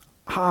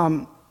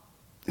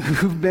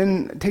 who've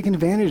been taken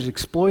advantage,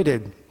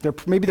 exploited.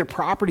 Maybe their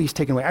property's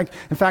taken away.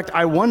 In fact,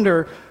 I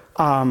wonder,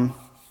 I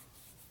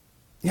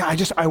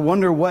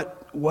wonder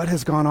what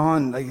has gone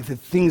on, if the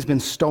thing's been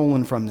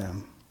stolen from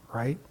them,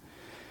 right?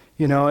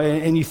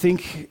 And you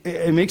think,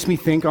 it makes me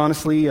think,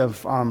 honestly,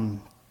 of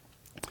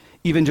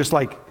even just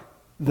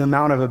the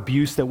amount of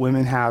abuse that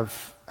women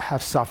have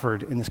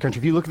suffered in this country.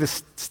 If you look at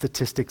the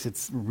statistics,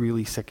 it's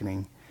really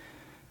sickening.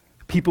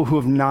 People who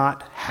have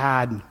not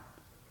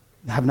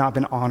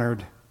been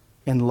honored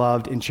and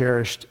loved and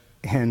cherished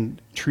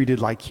and treated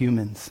like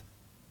humans.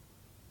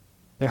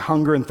 Their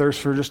hunger and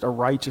thirst for just a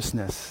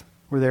righteousness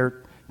where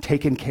they're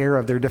taken care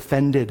of, they're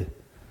defended,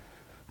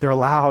 they're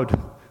allowed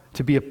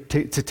to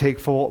take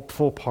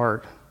full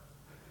part.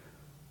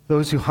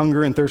 Those who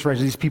hunger and thirst for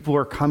righteousness, these people who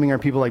are coming are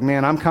people like,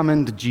 man, I'm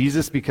coming to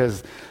Jesus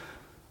because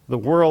the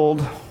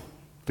world,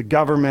 the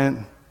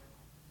government,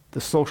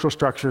 the social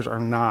structures are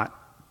not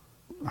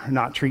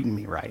treating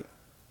me right.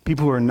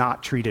 People who are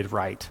not treated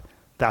right.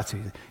 That's who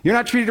you're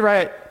not treated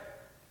right.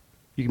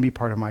 You can be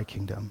part of my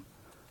kingdom.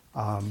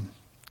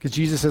 Because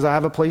Jesus says, I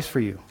have a place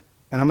for you,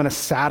 and I'm going to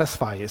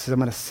satisfy you. He says, I'm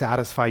going to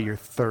satisfy your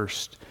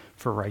thirst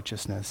for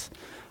righteousness.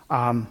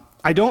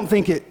 I don't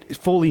think it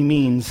fully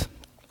means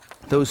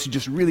those who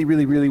just really,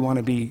 really, really want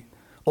to be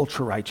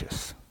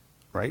ultra-righteous,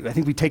 right? I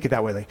think we take it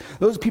that way.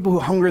 Those people who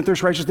hunger and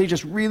thirst for righteousness, they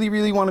just really,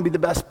 really want to be the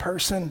best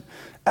person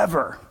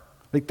ever.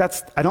 I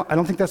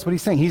don't think that's what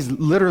he's saying. He's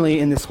literally,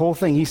 in this whole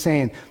thing, he's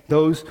saying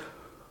those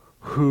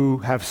who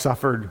have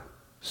suffered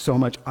so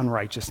much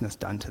unrighteousness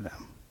done to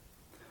them.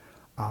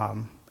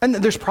 And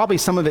there's probably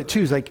some of it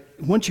too. It's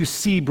once you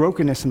see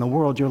brokenness in the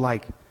world, you're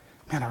like,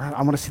 man,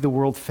 I want to see the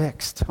world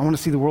fixed. I want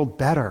to see the world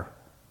better,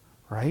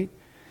 right?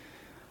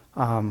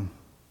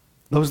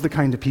 Those are the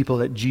kind of people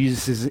that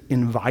Jesus is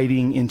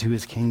inviting into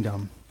his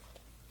kingdom.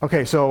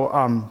 Okay,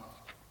 so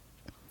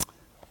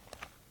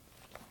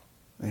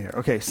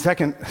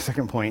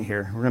second point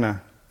here.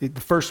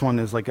 The first one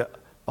is like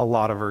a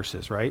lot of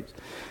verses, right?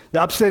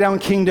 The upside down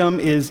kingdom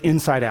is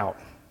inside out,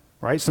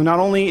 right? So not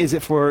only is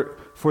it for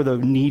the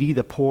needy,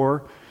 the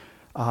poor,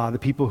 the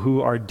people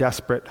who are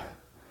desperate,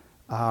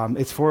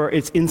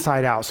 it's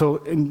inside out. So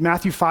in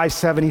Matthew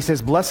 5:7, he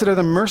says, "Blessed are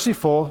the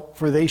merciful,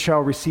 for they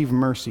shall receive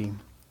mercy."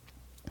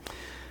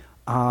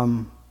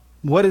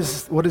 What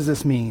does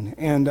this mean?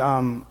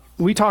 And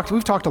we've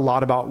talked a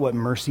lot about what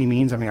mercy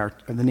means. I mean,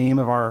 the name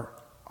of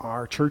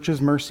our church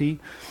is Mercy.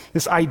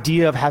 This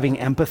idea of having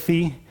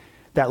empathy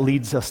that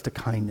leads us to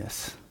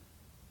kindness,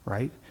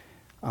 right?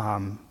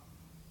 And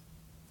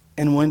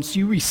once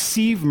you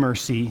receive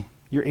mercy,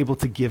 you're able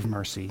to give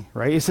mercy,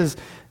 right? It says,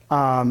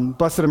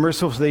 "Blessed are the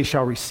merciful, for they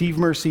shall receive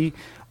mercy."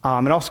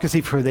 It also can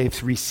say, "For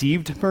they've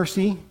received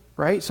mercy,"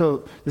 right?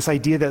 So this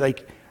idea that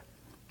like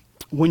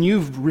when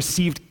you've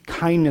received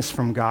kindness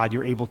from God,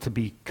 you're able to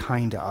be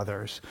kind to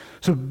others.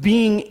 So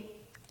being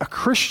a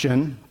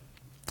Christian,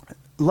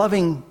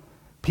 loving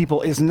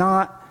people is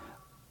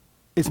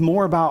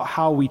more about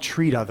how we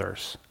treat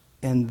others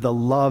and the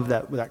love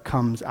that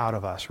comes out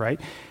of us, right?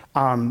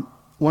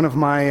 One of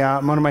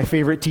my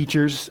favorite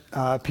teachers,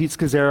 Pete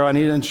Scazzaro, and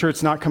I'm sure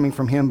it's not coming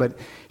from him, but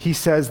he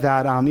says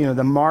that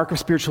the mark of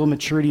spiritual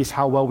maturity is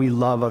how well we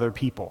love other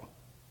people,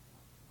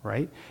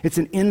 right? It's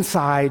an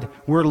inside,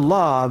 we're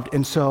loved,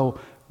 and so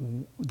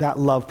that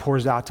love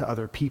pours out to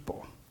other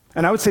people.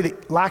 And I would say the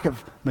lack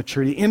of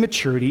maturity,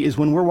 immaturity, is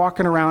when we're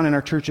walking around in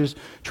our churches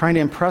trying to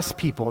impress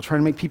people, trying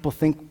to make people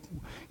think,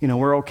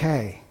 we're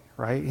okay,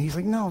 right? And he's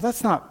like, no,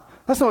 that's not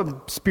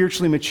what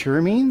spiritually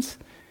mature means.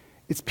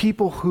 It's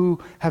people who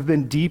have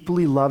been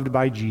deeply loved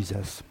by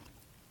Jesus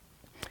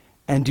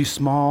and do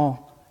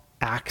small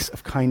acts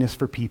of kindness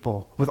for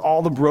people. With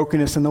all the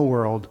brokenness in the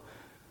world,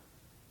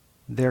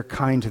 they're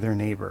kind to their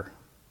neighbor.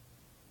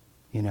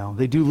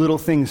 They do little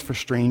things for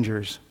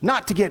strangers,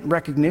 not to get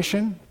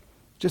recognition,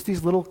 just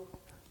these little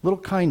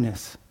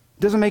kindness.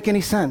 It doesn't make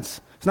any sense.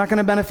 It's not going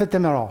to benefit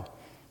them at all.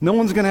 No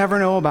one's going to ever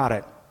know about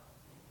it.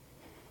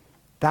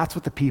 That's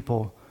what the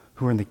people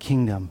who are in the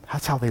kingdom,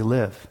 that's how they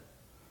live.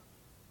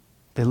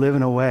 They live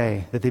in a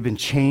way that they've been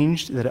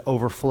changed, that it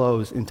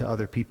overflows into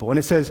other people. And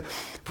it says,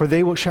 "For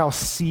they shall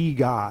see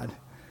God."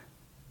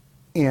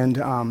 And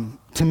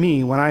to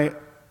me,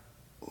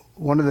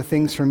 one of the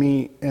things for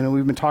me, and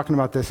we've been talking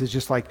about this, is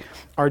just like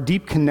our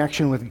deep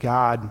connection with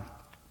God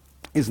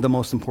is the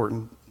most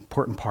important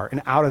part.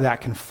 And out of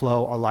that can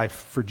flow a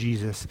life for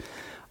Jesus.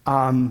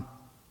 And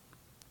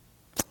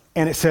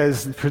it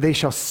says, "For they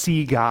shall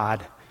see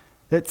God."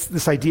 That's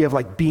this idea of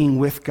like being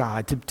with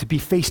God, to be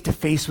face to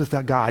face with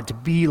God, to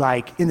be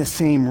like in the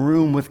same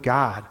room with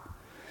God.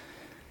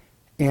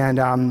 And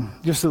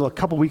just a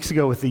couple weeks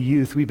ago with the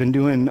youth, I've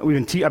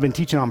been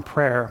teaching on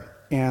prayer,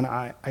 and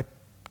I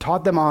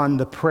taught them on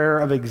the prayer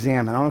of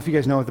examen. I don't know if you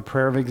guys know what the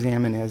prayer of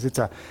examen is. It's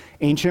an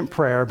ancient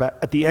prayer, but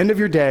at the end of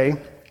your day,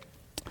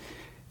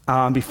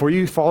 before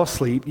you fall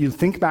asleep, you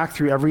think back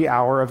through every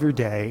hour of your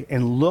day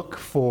and look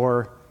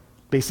for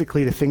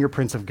basically the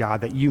fingerprints of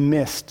God that you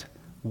missed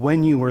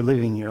when you were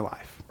living your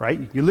life, right?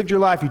 You lived your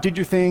life, you did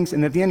your things,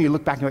 and at the end you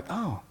look back and you're like,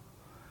 oh,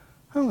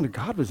 I wonder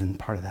God was in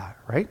part of that,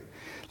 right?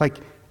 Like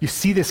you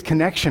see this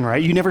connection,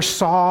 right? You never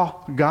saw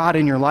God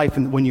in your life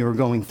when you were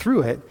going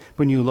through it.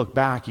 When you look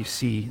back, you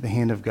see the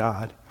hand of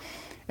God.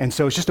 And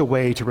so it's just a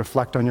way to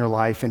reflect on your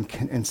life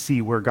and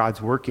see where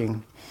God's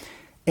working.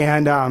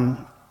 And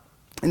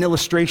an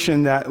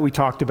illustration that we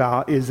talked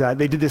about is that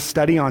they did this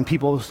study on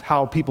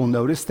how people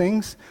notice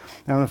things.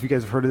 I don't know if you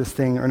guys have heard of this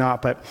thing or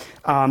not, but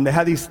they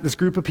had this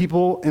group of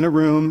people in a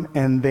room,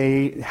 and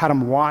they had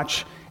them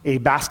watch a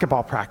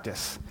basketball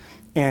practice.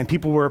 And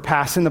people were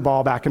passing the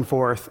ball back and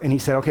forth, and he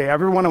said, "Okay,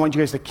 everyone, I want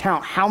you guys to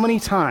count how many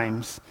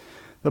times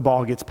the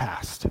ball gets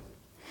passed."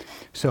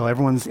 So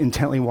everyone's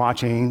intently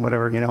watching,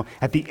 whatever,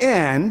 At the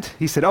end,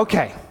 he said,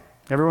 "Okay,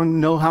 everyone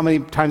know how many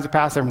times it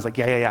passed?" Everyone's like,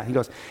 yeah. He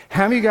goes,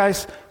 "How many of you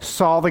guys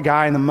saw the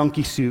guy in the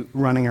monkey suit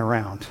running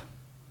around?"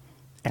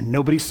 And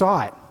nobody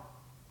saw it.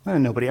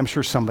 Nobody, I'm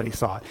sure somebody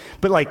saw it.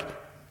 But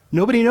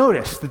nobody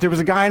noticed that there was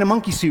a guy in a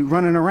monkey suit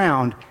running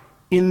around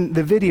in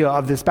the video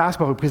of this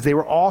basketball because they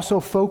were all so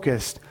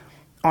focused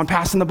on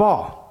passing the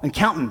ball and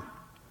counting.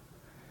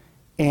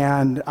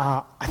 And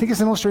I think it's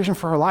an illustration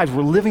for our lives.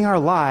 We're living our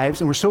lives,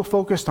 and we're so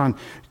focused on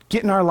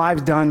getting our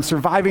lives done,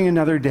 surviving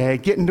another day,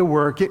 getting to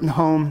work, getting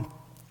home.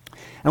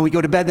 And we go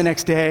to bed the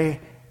next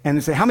day, and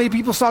they say, "How many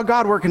people saw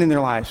God working in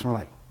their lives?" And we're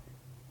like,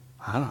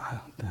 I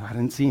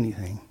didn't see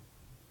anything,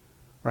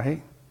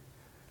 right?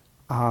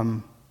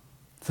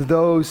 So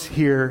those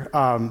here,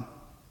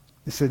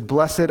 it said,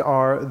 "Blessed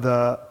are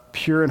the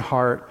pure in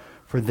heart,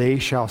 for they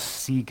shall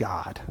see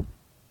God."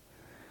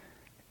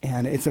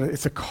 And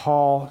it's a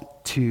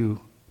call to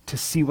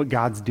see what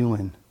God's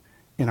doing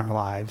in our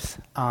lives.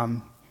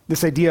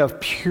 This idea of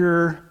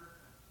pure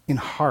in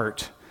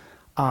heart.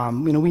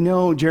 We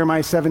know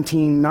Jeremiah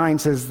 17:9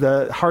 says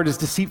the heart is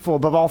deceitful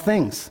above all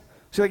things.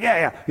 So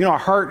our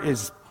heart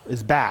is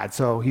is bad.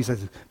 So he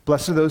says,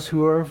 blessed are those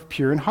who are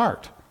pure in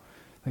heart.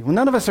 Like, well,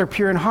 none of us are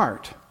pure in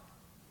heart.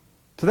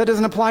 So that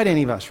doesn't apply to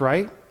any of us,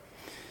 right?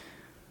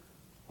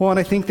 Well, and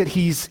I think that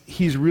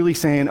he's really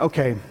saying,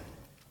 okay,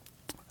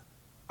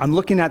 I'm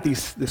looking at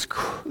this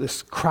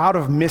crowd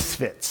of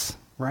misfits,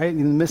 right?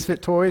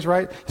 Misfit toys,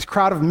 right? This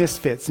crowd of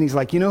misfits. And he's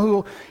like, you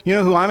know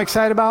who I'm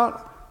excited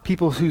about?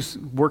 People whose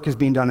work is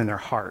being done in their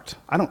heart.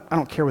 I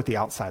don't care what the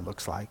outside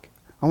looks like.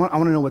 I want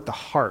to know what the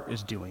heart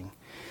is doing.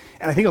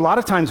 And I think a lot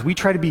of times we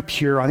try to be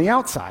pure on the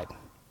outside.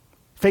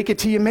 Fake it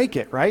till you make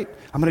it, right?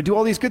 I'm going to do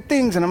all these good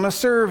things, and I'm going to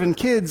serve and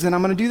kids, and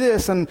I'm going to do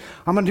this, and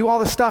I'm going to do all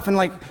this stuff. And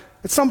like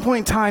at some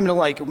point in time, it'll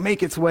like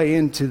make its way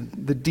into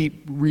the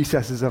deep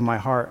recesses of my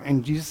heart.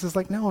 And Jesus is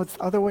like, no, it's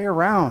the other way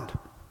around.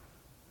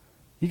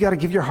 You got to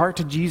give your heart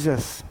to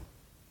Jesus.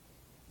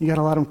 You got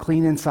to let him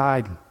clean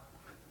inside.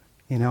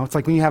 You know, it's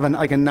like when you have a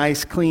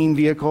nice, clean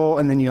vehicle,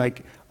 and then you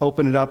like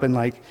open it up and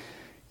like,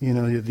 you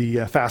know,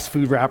 the fast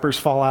food wrappers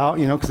fall out,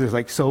 you know, because it's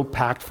like so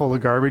packed full of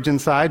garbage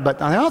inside.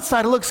 But on the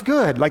outside, it looks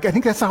good. Like, I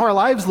think that's how our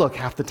lives look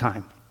half the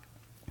time.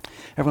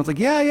 Everyone's like,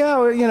 yeah,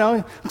 you know,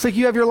 looks like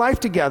you have your life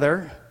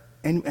together.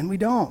 And we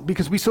don't,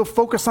 because we so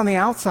focus on the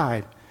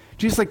outside.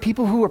 Jesus, like,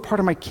 people who are part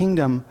of my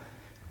kingdom,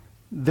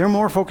 they're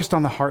more focused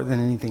on the heart than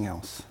anything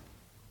else.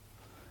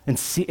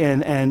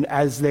 And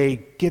as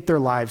they get their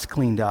lives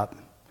cleaned up,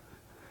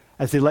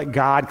 as they let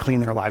God clean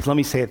their lives. Let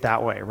me say it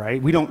that way,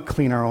 right? We don't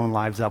clean our own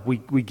lives up. We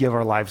give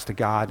our lives to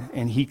God,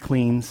 and he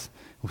cleans.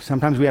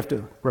 Sometimes we have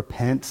to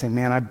repent, say,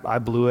 man, I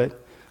blew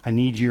it. I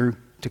need you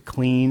to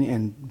clean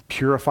and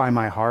purify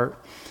my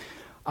heart.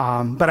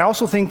 But I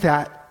also think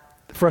that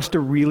for us to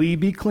really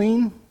be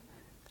clean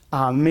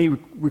may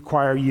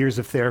require years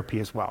of therapy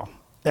as well.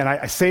 And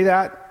I say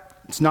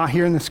that, it's not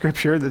here in the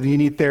scripture that you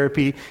need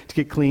therapy to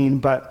get clean,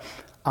 but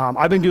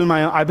I've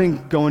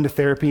been going to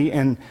therapy,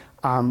 and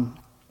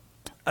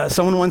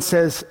someone once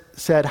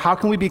said, how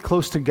can we be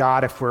close to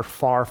God if we're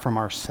far from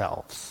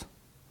ourselves?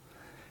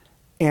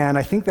 And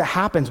I think that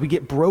happens. We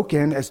get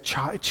broken as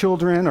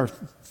children, or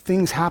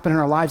things happen in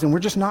our lives, and we're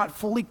just not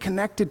fully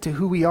connected to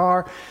who we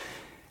are.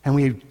 And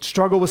we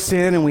struggle with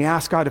sin, and we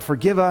ask God to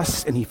forgive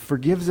us, and he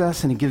forgives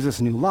us, and he gives us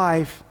a new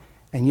life.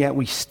 And yet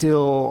we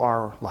still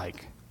are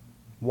like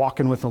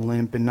walking with a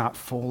limp and not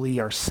fully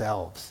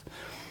ourselves.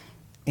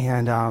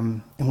 And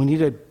we need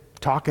to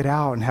talk it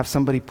out and have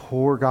somebody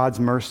pour God's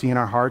mercy in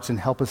our hearts and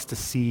help us to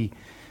see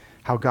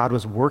how God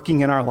was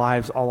working in our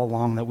lives all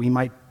along, that we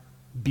might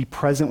be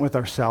present with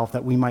ourselves,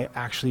 that we might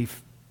actually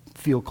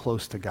feel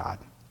close to God.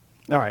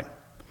 All right,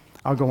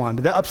 I'll go on.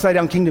 But the upside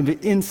down kingdom,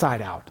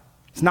 inside out.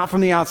 It's not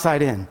from the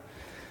outside in.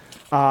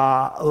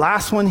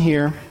 Last one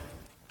here.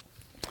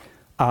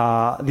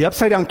 The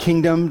upside down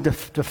kingdom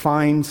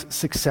defines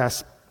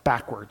success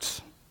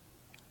backwards,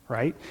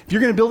 right? If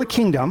you're going to build a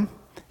kingdom,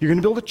 you're going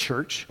to build a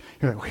church.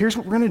 You're like, well, here's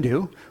what we're going to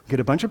do. We'll get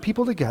a bunch of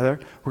people together.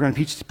 We're going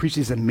to preach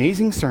these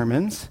amazing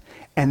sermons.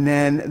 And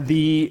then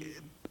the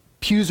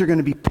pews are going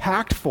to be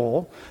packed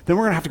full. Then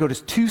we're going to have to go to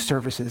 2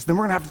 services. Then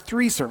we're going to have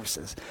 3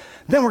 services.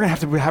 Then we're going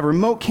to have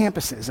remote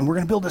campuses. And we're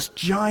going to build this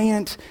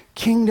giant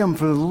kingdom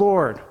for the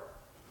Lord.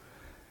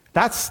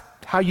 That's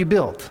how you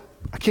build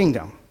a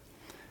kingdom.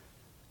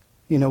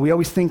 You know, we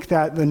always think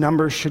that the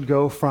numbers should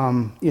go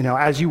from, you know,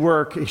 as you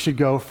work, it should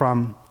go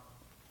from,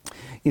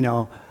 you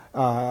know,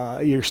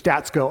 your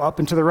stats go up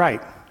and to the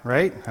right?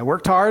 I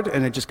worked hard,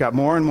 and it just got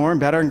more and more and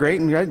better and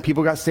great, and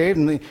people got saved,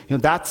 and you know,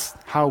 that's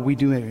how we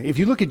do it. If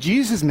you look at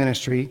Jesus'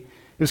 ministry,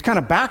 it was kind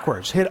of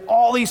backwards. He had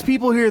all these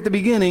people here at the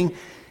beginning,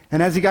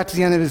 and as he got to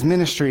the end of his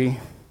ministry,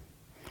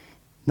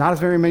 not as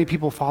very many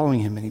people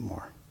following him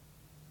anymore.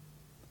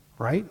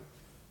 Right?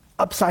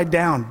 Upside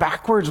down,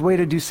 backwards way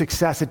to do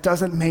success. It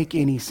doesn't make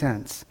any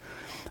sense.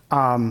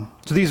 So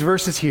these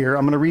verses here,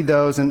 I'm going to read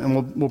those, and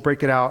we'll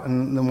break it out,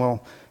 and then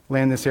we'll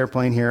land this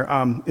airplane here.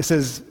 It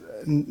says,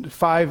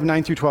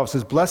 5:9-12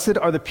 says, blessed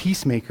are the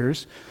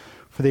peacemakers,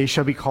 for they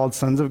shall be called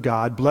sons of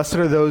God. Blessed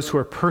are those who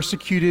are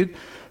persecuted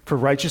for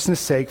righteousness'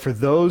 sake, for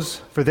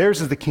theirs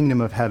is the kingdom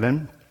of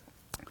heaven.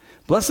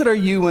 Blessed are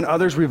you when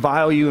others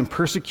revile you and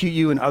persecute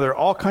you and utter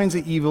all kinds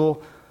of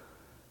evil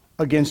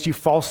against you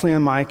falsely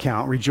on my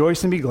account.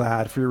 Rejoice and be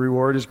glad, for your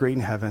reward is great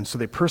in heaven. So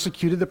they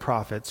persecuted the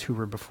prophets who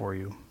were before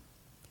you.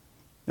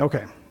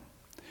 Okay.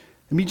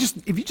 I mean,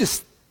 if you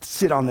just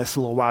sit on this a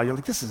little while, you're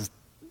like, Jesus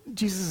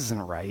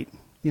isn't right.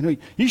 You know,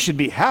 you should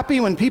be happy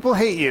when people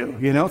hate you.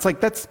 You know, it's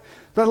like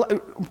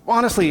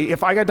honestly,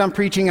 if I got done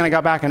preaching and I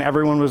got back and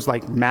everyone was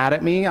like mad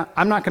at me,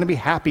 I'm not going to be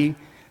happy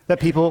that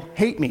people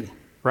hate me,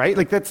 right?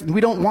 Like we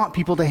don't want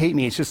people to hate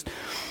me. It's just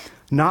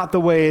not the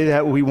way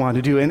that we want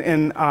to do.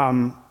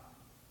 And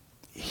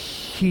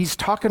he's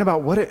talking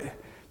about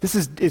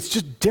it's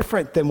just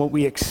different than what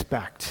we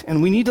expect. And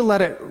we need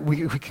to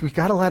we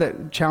got to let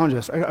it challenge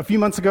us. A few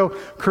months ago,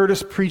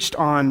 Curtis preached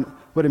on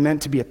what it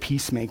meant to be a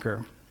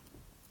peacemaker.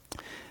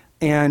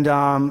 And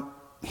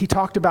he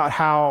talked about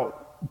how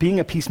being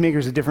a peacemaker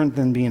is different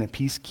than being a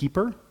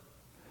peacekeeper.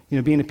 You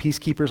know, being a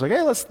peacekeeper is like,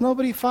 hey, let's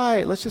nobody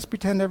fight. Let's just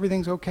pretend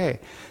everything's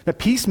okay. The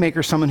peacemaker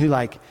is someone who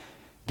like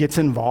gets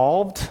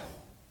involved,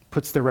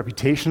 puts their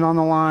reputation on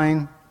the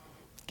line,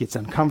 gets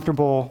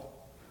uncomfortable,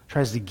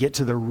 tries to get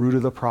to the root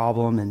of the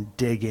problem and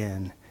dig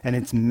in. And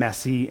it's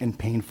messy and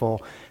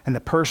painful. And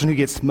the person who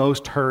gets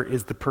most hurt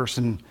is the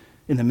person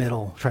in the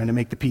middle trying to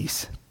make the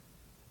peace.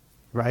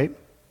 Right?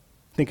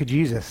 Think of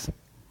Jesus.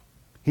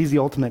 He's the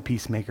ultimate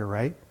peacemaker,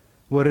 right?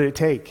 What did it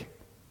take?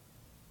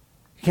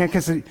 You can't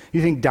consider,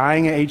 you think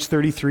dying at age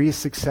 33 is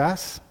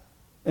success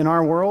in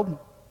our world?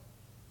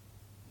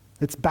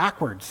 It's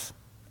backwards,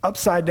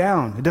 upside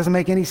down. It doesn't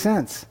make any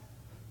sense.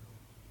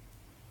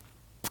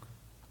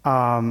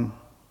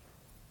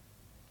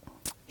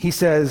 He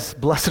says,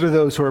 blessed are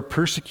those who are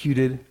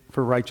persecuted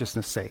for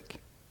righteousness' sake,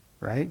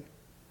 right?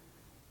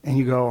 And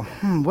you go,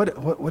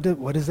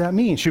 what does that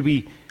mean? Should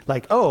we,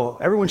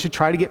 everyone should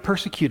try to get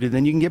persecuted,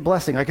 then you can get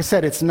blessing. Like I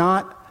said, it's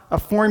not a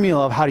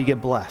formula of how to get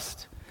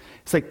blessed.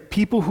 It's like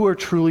people who are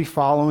truly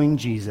following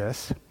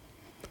Jesus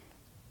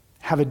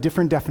have a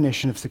different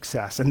definition of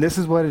success. And this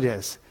is what it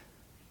is.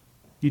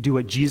 You do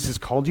what Jesus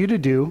called you to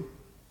do,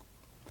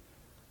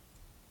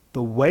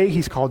 the way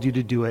he's called you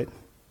to do it,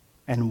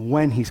 and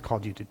when he's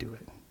called you to do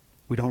it.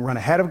 We don't run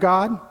ahead of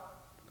God.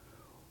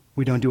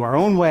 We don't do our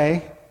own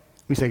way.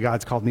 We say,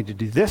 God's called me to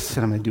do this,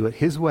 and I'm going to do it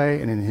his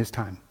way and in his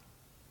time.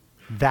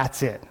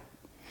 That's it.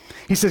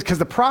 He says, because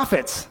the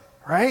prophets,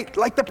 right?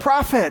 Like the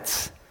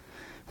prophets.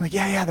 Like,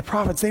 yeah, the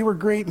prophets, they were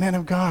great men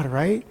of God,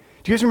 right?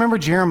 Do you guys remember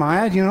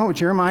Jeremiah? Do you know what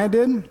Jeremiah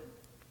did?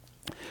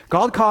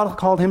 God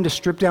called him to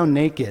strip down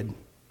naked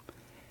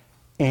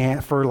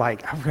and for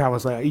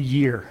a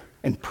year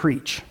and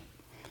preach.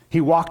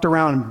 He walked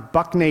around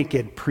buck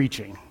naked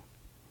preaching.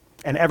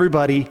 And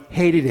everybody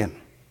hated him.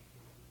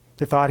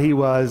 They thought he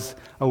was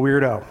a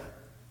weirdo.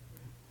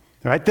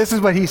 Right? This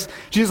is what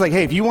Jesus like,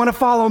 hey, if you want to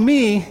follow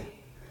me,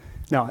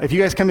 no, if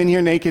you guys come in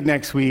here naked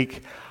next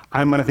week,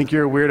 I'm going to think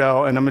you're a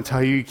weirdo, and I'm going to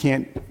tell you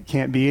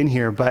can't be in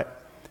here.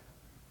 But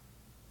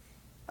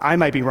I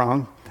might be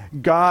wrong.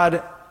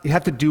 God, you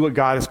have to do what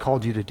God has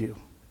called you to do.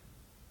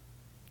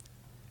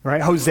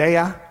 Right?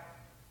 Hosea.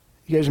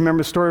 You guys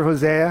remember the story of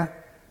Hosea?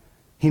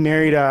 He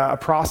married a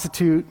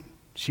prostitute.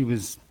 She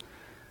was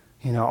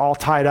all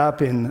tied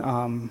up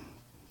in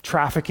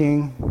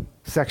trafficking,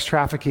 sex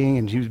trafficking,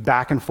 and she was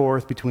back and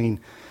forth between,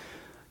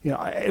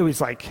 it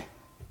was like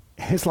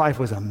his life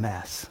was a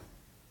mess.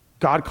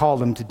 God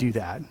called him to do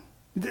that.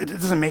 It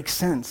doesn't make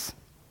sense.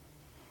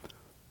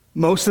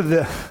 Most of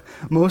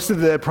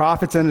the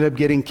prophets ended up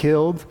getting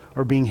killed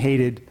or being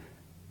hated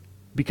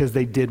because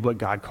they did what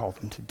God called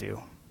them to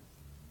do.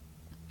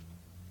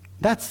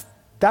 That's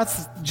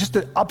just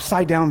an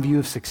upside down view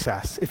of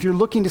success. If you're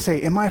looking to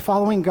say, am I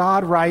following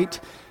God right?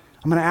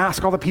 I'm going to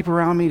ask all the people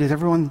around me, does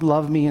everyone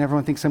love me and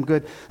everyone thinks I'm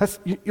good?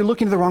 You're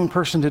looking to the wrong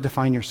person to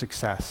define your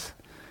success.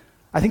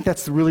 I think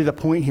that's really the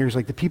point here is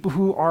like the people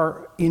who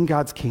are in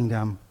God's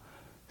kingdom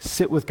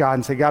sit with God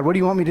and say, God, what do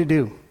you want me to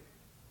do?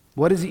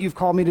 What is it you've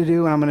called me to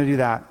do? And I'm going to do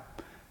that.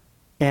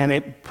 And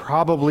it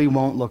probably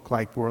won't look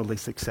like worldly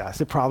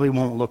success. It probably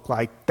won't look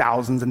like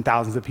thousands and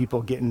thousands of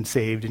people getting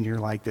saved and you're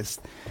like this,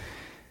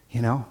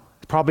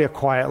 it's probably a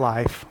quiet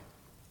life,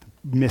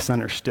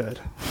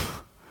 misunderstood.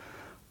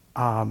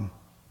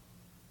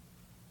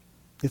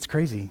 It's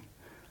crazy.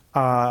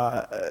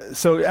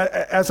 So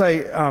as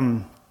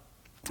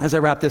I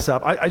wrap this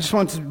up, I just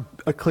want to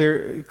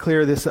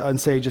clear this and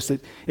say just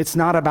that it's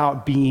not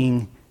about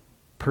being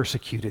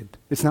persecuted.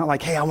 It's not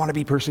like, hey, I want to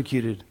be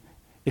persecuted.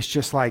 It's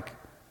just like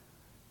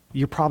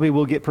you probably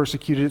will get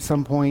persecuted at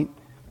some point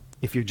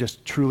if you're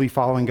just truly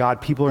following God.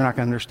 People are not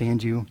going to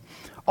understand you.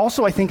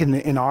 Also, I think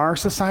in our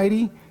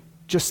society,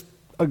 just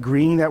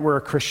agreeing that we're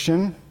a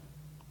Christian,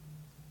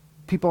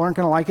 people aren't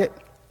going to like it.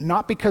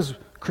 Not because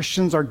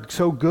Christians are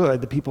so good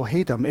that people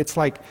hate them. It's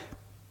like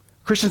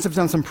Christians have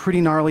done some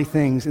pretty gnarly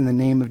things in the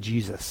name of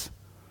Jesus.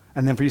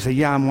 And then for you to say,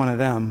 yeah, I'm one of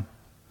them,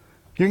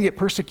 you're going to get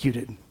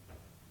persecuted.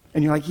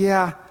 And you're like,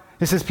 yeah.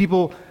 It says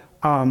people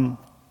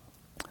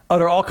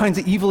utter all kinds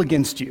of evil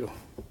against you.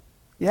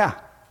 Yeah.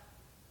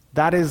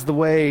 That is the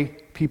way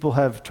people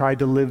have tried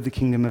to live the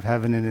kingdom of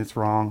heaven, and it's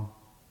wrong.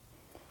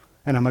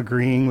 And I'm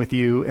agreeing with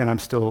you, and I'm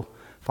still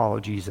follow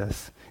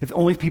Jesus. If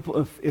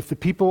the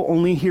people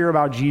only hear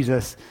about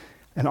Jesus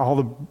and all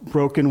the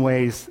broken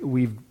ways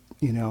we've,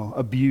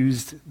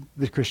 abused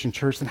the Christian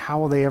church, then how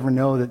will they ever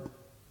know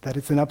that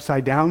it's an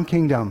upside down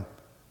kingdom?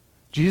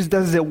 Jesus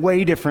does it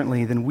way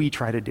differently than we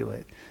try to do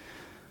it.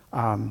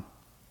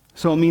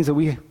 So it means that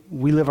we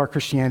live our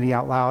Christianity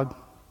out loud.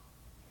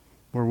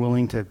 We're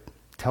willing to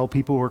tell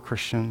people we're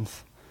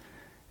Christians,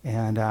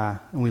 and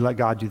we let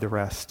God do the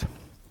rest.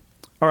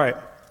 All right,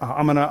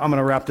 I'm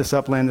gonna wrap this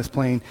up, land this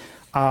plane.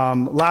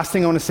 Last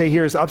thing I want to say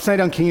here is upside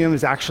down kingdom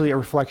is actually a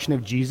reflection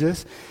of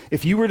Jesus.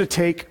 If you were to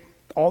take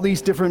all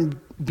these different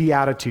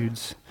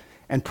beatitudes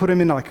and put them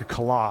into like a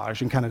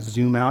collage and kind of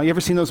zoom out. You ever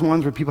seen those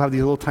ones where people have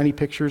these little tiny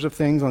pictures of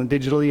things on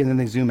digitally and then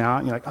they zoom out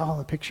and you're like, oh,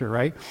 the picture,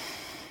 right?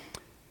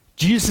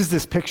 Jesus is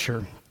this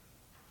picture.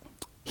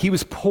 He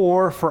was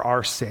poor for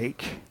our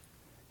sake.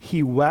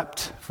 He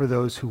wept for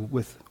those who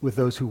with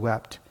those who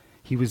wept.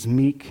 He was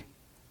meek.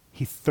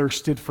 He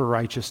thirsted for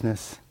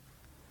righteousness.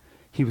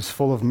 He was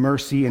full of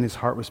mercy and his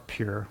heart was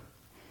pure.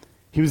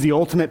 He was the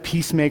ultimate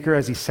peacemaker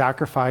as he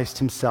sacrificed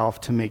himself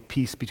to make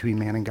peace between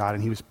man and God,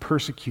 and he was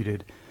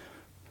persecuted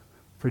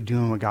for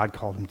doing what God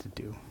called him to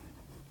do.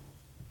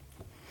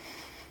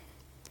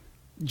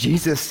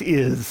 Jesus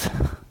is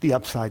the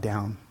upside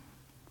down.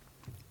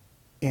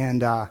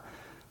 And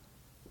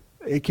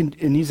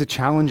it needs to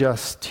challenge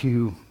us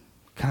to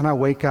kind of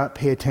wake up,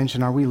 pay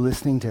attention. Are we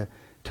listening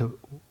to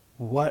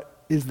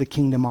what is the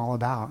kingdom all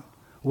about?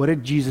 What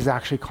did Jesus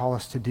actually call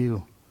us to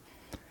do?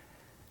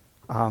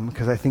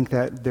 Because I think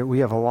that we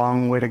have a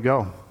long way to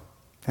go,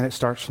 and it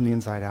starts from the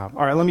inside out.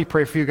 All right, let me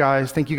pray for you guys. Thank you.